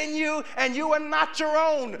 which is in you, and you are not your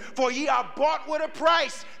own, for ye are bought with a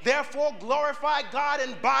price. Therefore glorify God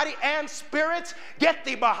in body and spirit. Get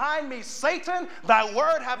thee behind me, Satan. Thy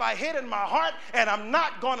word have I hid in my heart, and I'm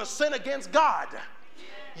not going to sin against God."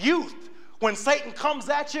 Youth, when Satan comes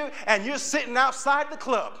at you and you're sitting outside the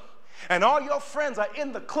club and all your friends are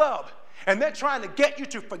in the club and they're trying to get you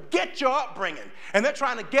to forget your upbringing and they're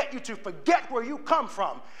trying to get you to forget where you come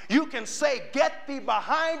from, you can say, "Get thee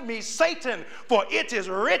behind me, Satan, for it is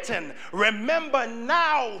written, remember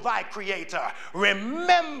now thy Creator.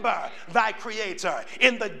 Remember thy Creator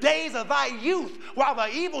in the days of thy youth, while the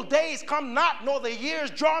evil days come not, nor the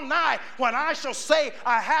years draw nigh, when I shall say,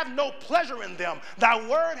 I have no pleasure in them. Thy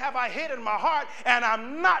word have I hid in my heart, and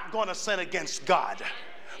I'm not going to sin against God."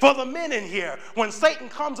 For the men in here, when Satan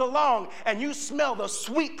comes along and you smell the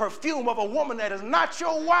sweet perfume of a woman that is not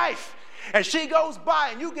your wife, and she goes by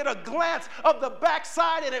and you get a glance of the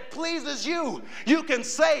backside and it pleases you, you can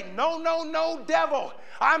say, "No, no, no, devil.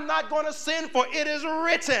 I'm not going to sin, for it is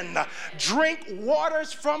written, drink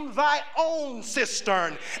waters from thy own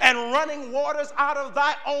cistern and running waters out of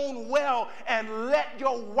thy own well, and let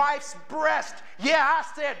your wife's breast," yeah,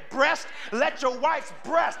 I said breast, "let your wife's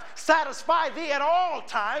breast satisfy thee at all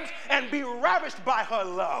times, and be ravished by her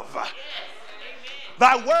love.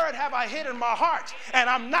 Thy word have I hid in my heart, and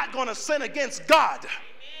I'm not going to sin against God."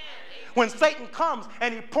 When Satan comes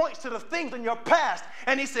and he points to the things in your past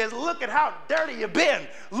and he says, "Look at how dirty you've been.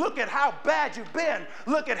 Look at how bad you've been.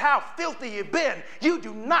 Look at how filthy you've been. You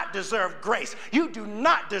do not deserve grace. You do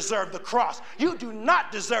not deserve the cross. You do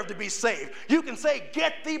not deserve to be saved." You can say,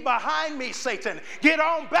 "Get thee behind me, Satan. Get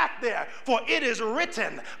on back there, for it is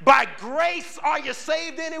written, by grace are you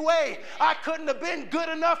saved anyway. I couldn't have been good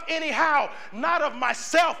enough anyhow. Not of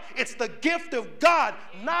myself. It's the gift of God,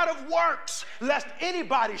 not of works, lest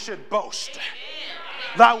anybody should boast.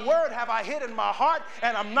 Thy word have I hid in my heart,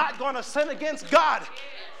 and I'm not going to sin against God."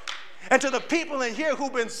 And to the people in here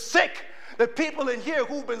who've been sick, the people in here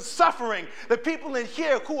who've been suffering, the people in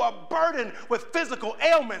here who are burdened with physical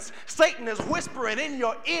ailments, Satan is whispering in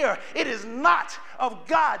your ear, it is not of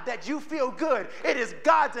God that you feel good. It is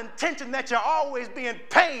God's intention that you always be in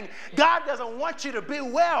pain. God doesn't want you to be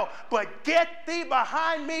well, but get thee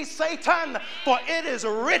behind me, Satan, for it is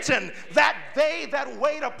written that they that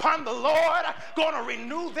wait upon the Lord going to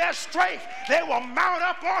renew their strength. They will mount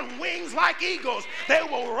up on wings like eagles. They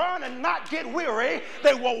will run and not get weary.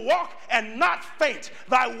 They will walk and not faint.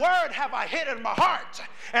 Thy word have I hid in my heart,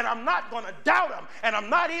 and I'm not going to doubt them, and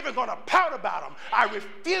I'm not even going to pout about them. I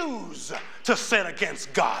refuse to sin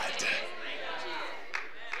against God.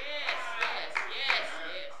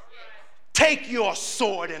 Take your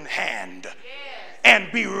sword in hand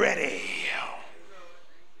and be ready,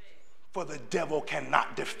 for the devil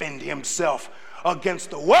cannot defend himself against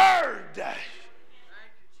the word.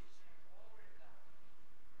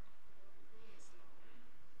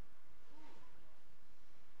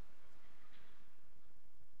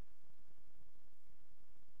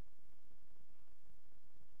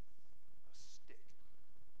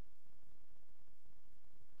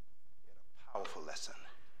 Powerful lesson.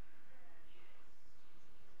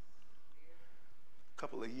 A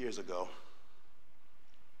couple of years ago,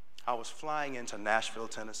 I was flying into Nashville,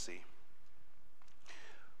 Tennessee.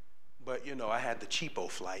 But, you know, I had the cheapo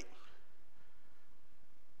flight.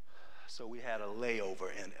 So we had a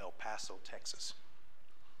layover in El Paso, Texas.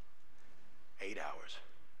 8 hours.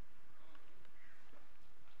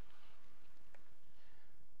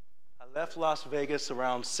 I left Las Vegas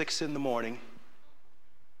around 6 in the morning.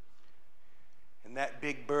 And that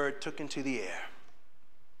big bird took into the air.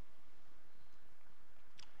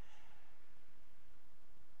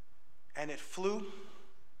 And it flew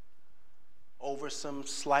over some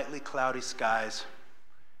slightly cloudy skies.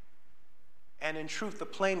 And in truth, the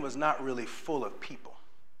plane was not really full of people,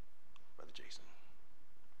 Brother Jason.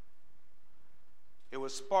 It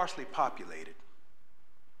was sparsely populated,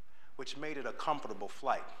 which made it a comfortable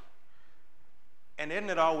flight. And isn't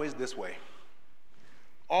it always this way?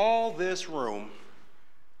 all this room,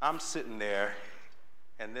 I'm sitting there,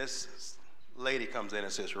 and this lady comes in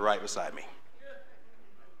and sits right beside me.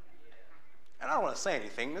 And I don't want to say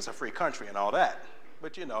anything. It's a free country and all that.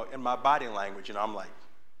 But, you know, in my body language, you know, I'm like,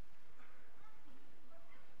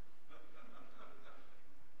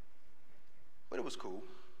 but it was cool.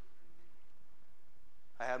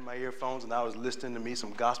 I had my earphones and I was listening to me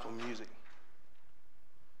some gospel music.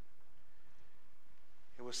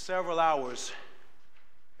 It was several hours,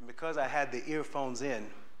 and because I had the earphones in,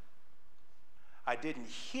 I didn't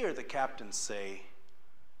hear the captain say,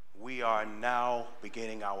 "We are now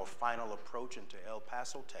beginning our final approach into El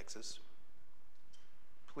Paso, Texas.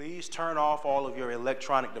 Please turn off all of your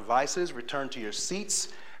electronic devices, return to your seats,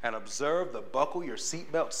 and observe the buckle your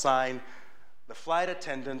seatbelt sign. The flight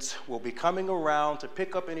attendants will be coming around to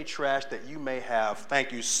pick up any trash that you may have.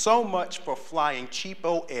 Thank you so much for flying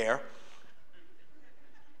Cheapo Air,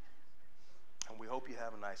 and we hope you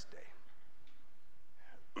have a nice day."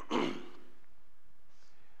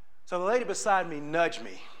 So the lady beside me nudged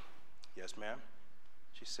me. "Yes, ma'am,"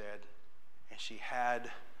 she said, and she had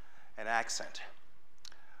an accent.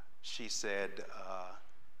 She said,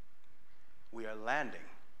 "We are landing."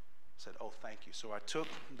 I said, "Oh, thank you." So I took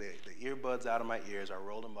the earbuds out of my ears, I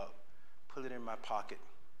rolled them up, put it in my pocket,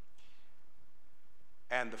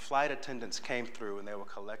 and the flight attendants came through and they were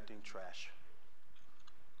collecting trash.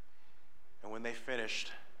 And when they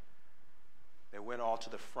finished, they went all to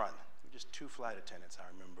the front. Just 2 flight attendants, I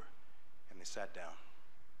remember, and they sat down.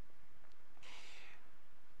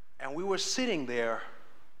 And we were sitting there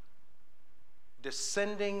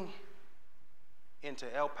descending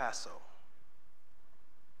into El Paso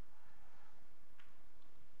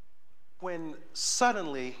when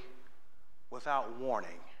suddenly, without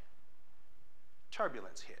warning,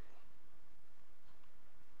 turbulence hit.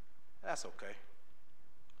 That's okay.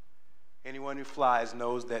 Anyone who flies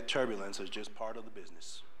knows that turbulence is just part of the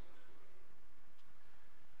business.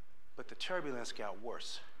 But the turbulence got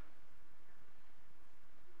worse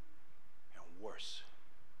and worse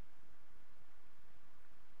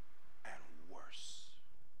and worse.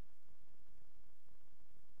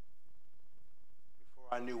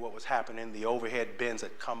 Before I knew what was happening, the overhead bins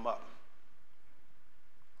had come up.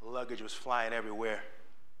 Luggage was flying everywhere.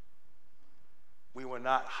 We were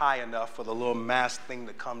not high enough for the little mast thing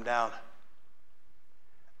to come down.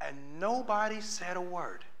 And nobody said a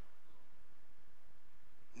word.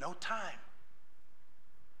 No time.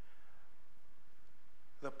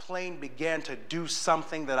 The plane began to do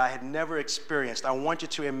something that I had never experienced. I want you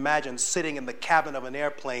to imagine sitting in the cabin of an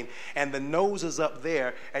airplane and the nose is up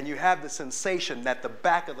there and you have the sensation that the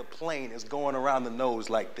back of the plane is going around the nose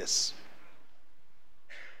like this.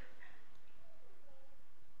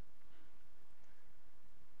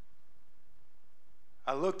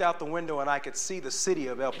 I looked out the window and I could see the city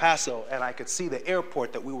of El Paso and I could see the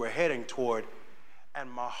airport that we were heading toward,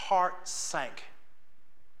 and my heart sank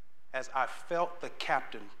as I felt the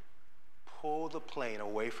captain pull the plane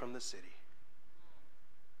away from the city.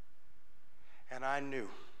 And I knew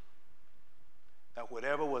that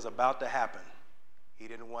whatever was about to happen, he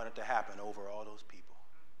didn't want it to happen over all those people.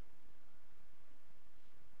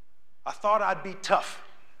 I thought I'd be tough.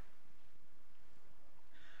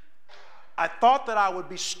 I thought that I would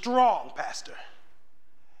be strong, Pastor.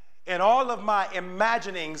 In all of my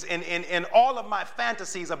imaginings, in all of my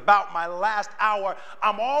fantasies about my last hour,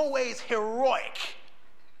 I'm always heroic.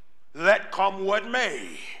 Let come what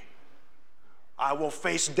may. I will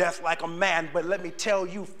face death like a man, but let me tell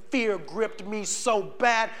you, fear gripped me so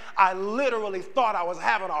bad, I literally thought I was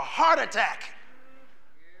having a heart attack.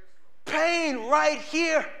 Pain right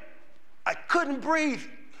here. I couldn't breathe.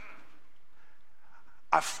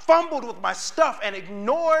 I fumbled with my stuff and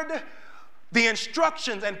ignored the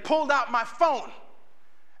instructions and pulled out my phone.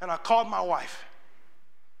 And I called my wife.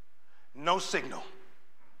 No signal.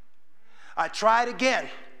 I tried again.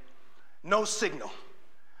 No signal.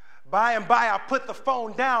 By and by, I put the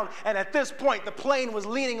phone down, and at this point, the plane was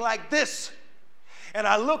leaning like this. And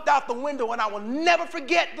I looked out the window, and I will never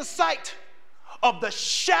forget the sight of the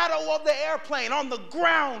shadow of the airplane on the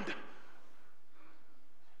ground.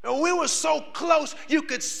 We were so close, you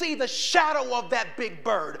could see the shadow of that big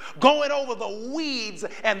bird going over the weeds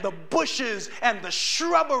and the bushes and the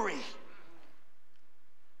shrubbery.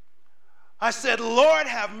 I said, Lord,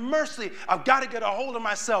 have mercy. I've got to get a hold of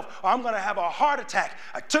myself or I'm going to have a heart attack.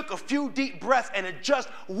 I took a few deep breaths and it just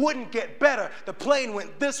wouldn't get better. The plane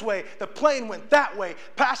went this way. The plane went that way.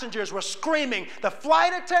 Passengers were screaming. The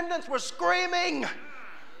flight attendants were screaming.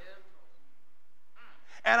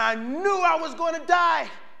 And I knew I was going to die.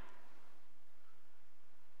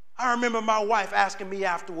 I remember my wife asking me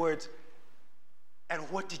afterwards, And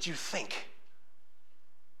what did you think?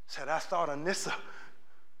 Said, I thought Anissa.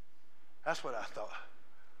 That's what I thought.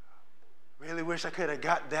 Really wish I could have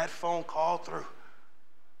got that phone call through.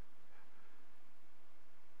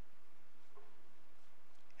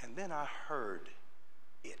 And then I heard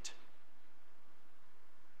it.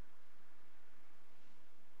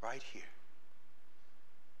 Right here.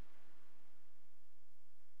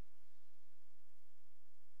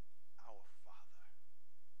 Our Father,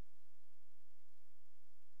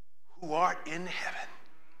 who art in heaven,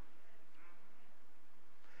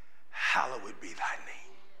 hallowed be thy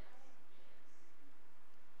name.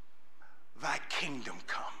 Thy kingdom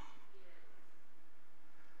come.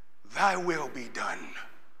 Thy will be done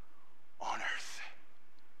on earth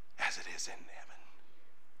as it is in heaven.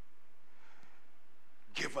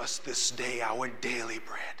 Give us this day our daily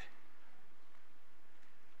bread,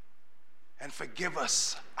 and forgive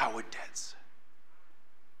us our debts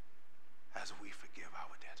as we forgive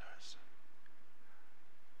our debtors.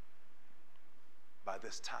 By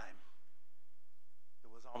this time,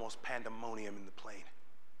 there was almost pandemonium in the plane.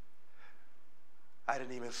 I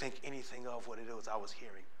didn't even think anything of what it was I was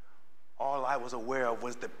hearing. All I was aware of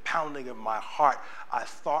was the pounding of my heart. I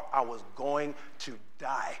thought I was going to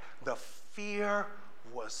die. The fear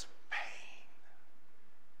was pain.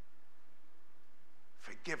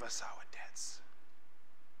 Forgive us our debts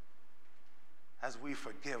as we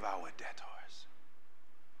forgive our debtors.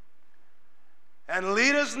 And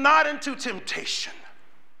lead us not into temptation.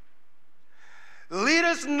 Lead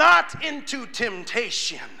us not into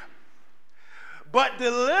temptation, but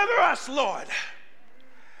deliver us, Lord.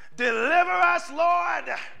 Deliver us,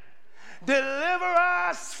 Lord. Deliver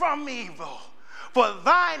us from evil. For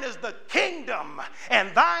thine is the kingdom,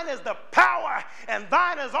 and thine is the power, and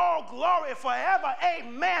thine is all glory forever.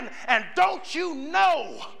 Amen. And don't you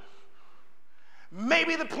know,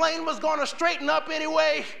 maybe the plane was going to straighten up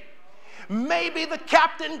anyway. Maybe the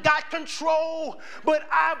captain got control, but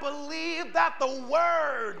I believe that the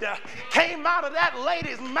word came out of that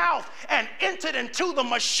lady's mouth and entered into the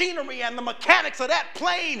machinery and the mechanics of that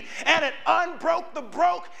plane, and it unbroke the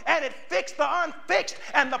broke, and it fixed the unfixed,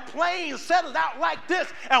 and the plane settled out like this,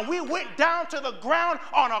 and we went down to the ground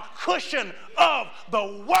on a cushion of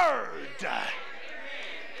the word.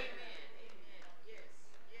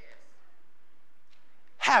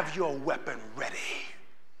 Have your weapon ready.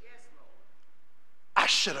 I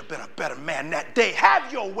should have been a better man that day.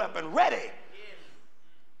 Have your weapon ready.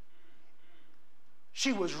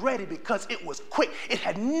 She was ready because it was quick. It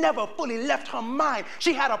had never fully left her mind.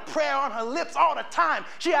 She had a prayer on her lips all the time.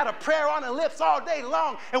 She had a prayer on her lips all day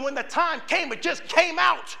long. And when the time came, it just came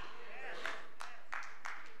out.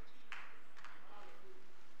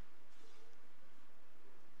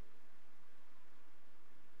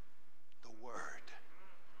 The word.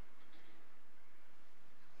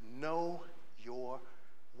 Know your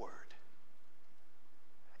word.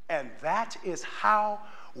 And that is how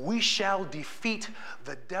we shall defeat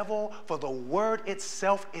the devil, for the word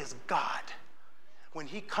itself is God. When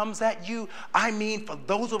he comes at you, I mean, for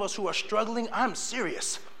those of us who are struggling, I'm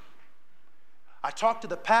serious. I talked to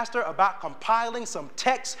the pastor about compiling some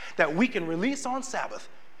texts that we can release on Sabbath.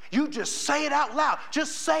 You just say it out loud.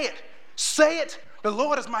 Just say it. Say it. The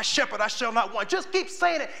Lord is my shepherd, I shall not want. Just keep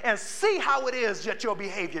saying it and see how it is that your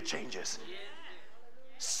behavior changes.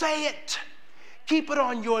 Say it. Keep it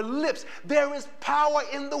on your lips. There is power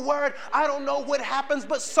in the word. I don't know what happens,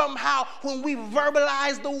 but somehow when we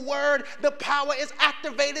verbalize the word, the power is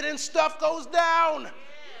activated and stuff goes down.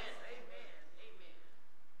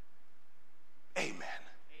 Amen.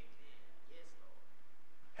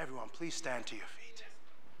 Everyone, please stand to your feet.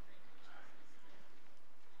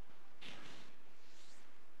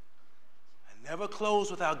 I never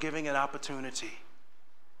close without giving an opportunity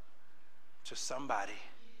to somebody.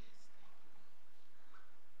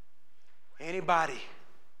 Anybody,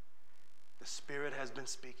 the Spirit has been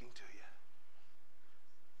speaking to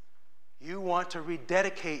you. You want to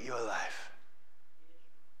rededicate your life.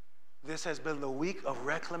 This has been the week of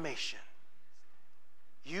reclamation.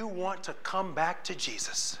 You want to come back to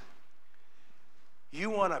Jesus. You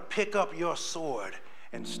want to pick up your sword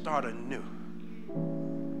and start anew.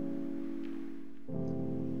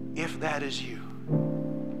 If that is you,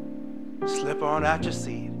 slip on out your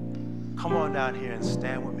seat. Come on down here and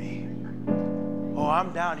stand with me. Oh,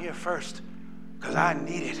 I'm down here first because I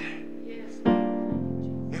need it.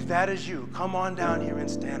 If that is you, come on down here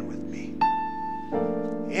and stand with me.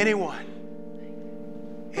 Anyone,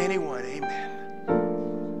 amen.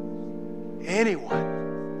 Anyone.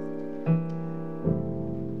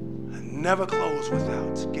 I never close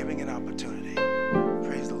without giving an opportunity.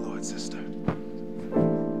 Praise the Lord, sister.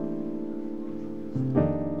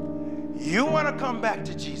 you want to come back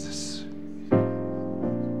to Jesus,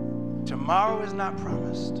 tomorrow is not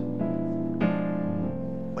promised.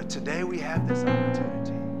 But today we have this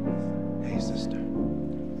opportunity. Hey, sister.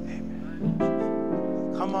 Amen.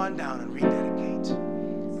 Come on down and rededicate.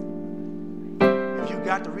 If you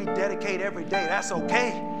got to rededicate every day, that's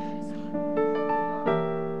okay.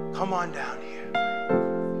 Come on down here.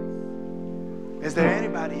 Is there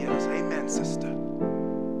anybody else? Amen, sister.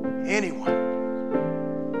 Anyone?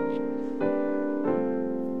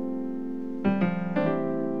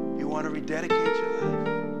 You want to rededicate your life?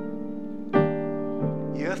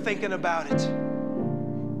 You're thinking about it.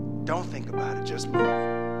 Don't think about it, just move.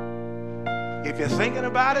 If you're thinking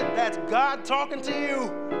about it, that's God talking to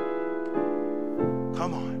you.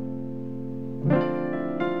 Come on.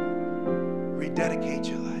 Rededicate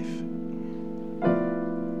your life.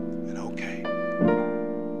 And okay.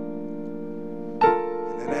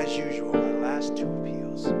 And then as usual, my last two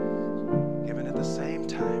appeals, given at the same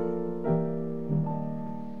time.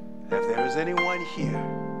 If there is anyone here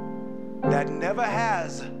that never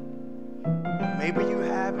has, maybe you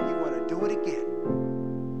have and you want to do it again,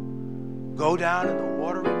 go down in the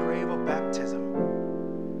watery grave of baptism.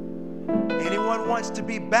 Anyone wants to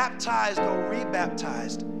be baptized or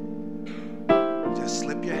rebaptized, just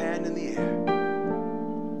slip your hand in the air.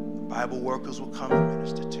 The Bible workers will come and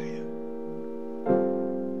minister to you.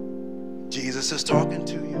 Jesus is talking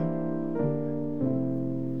to you.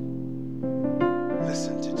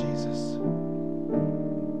 Listen to Jesus.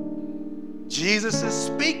 Jesus is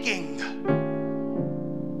speaking.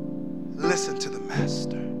 Listen to the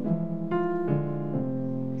Master.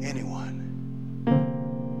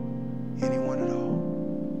 Anyone at all.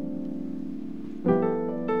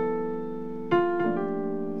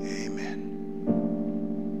 Amen.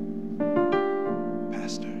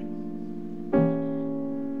 Pastor.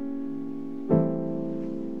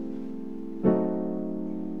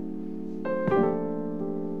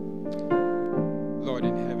 Lord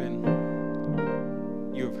in heaven,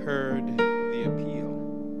 you have heard the appeal.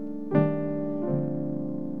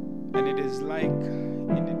 And it is like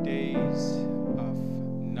in the days of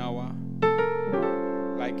Noah,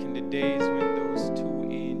 like in the days when those two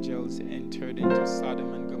angels entered into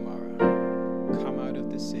Sodom and Gomorrah, come out of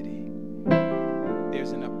the city.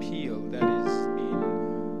 There's an appeal that is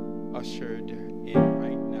being ushered in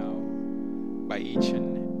right now by each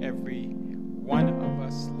and every one of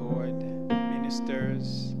us, Lord,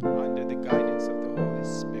 ministers under the guidance of the Holy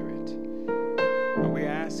Spirit. And we're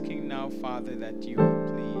asking now, Father, that you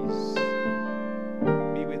please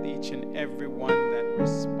be with each and every one that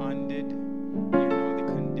responded. You know the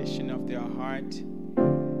condition of their heart.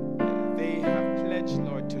 They have pledged,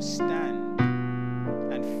 Lord, to stand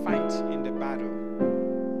and fight in the battle.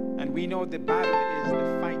 And we know the battle is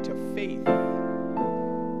the fight of faith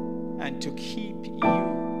and to keep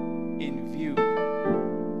you in view.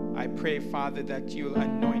 I pray, Father, that you'll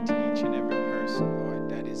anoint each and every person, Lord,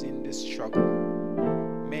 that is in this struggle.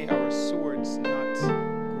 May our swords not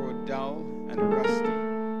grow dull and rusty,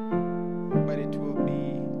 but it will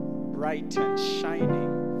be bright and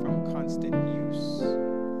shining from constant use.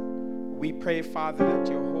 We pray, Father, that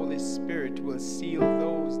your Holy Spirit will seal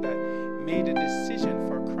those that made a decision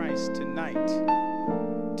for Christ tonight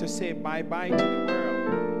to say bye-bye to the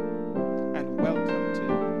world and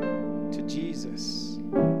welcome to Jesus.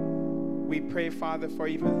 We pray, Father, for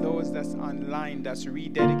even those that's online, that's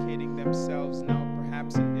rededicating themselves now,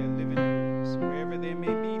 perhaps in their living rooms, wherever they may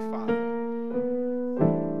be, Father.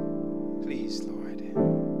 Please, Lord,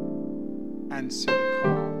 answer the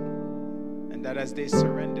call. And that as they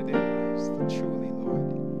surrender their lives, truly,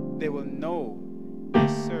 Lord, they will know that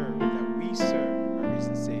we serve a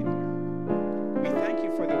risen Savior. We thank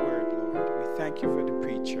you for the word, Lord. We thank you for the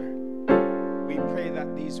preacher. We pray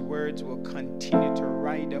that these words will continue to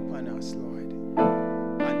ride upon us, Lord,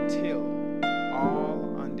 until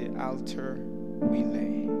all on the altar we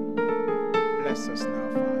lay. Bless us now,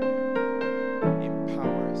 Father.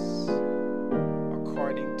 Empower us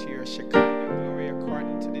according to your Shekinah glory,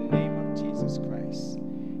 according to the name of Jesus Christ.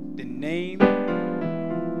 The name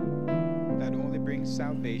that only brings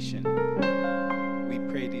salvation. We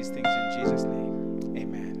pray these things in Jesus' name.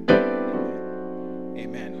 Amen. Amen.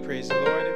 Amen. Praise the Lord.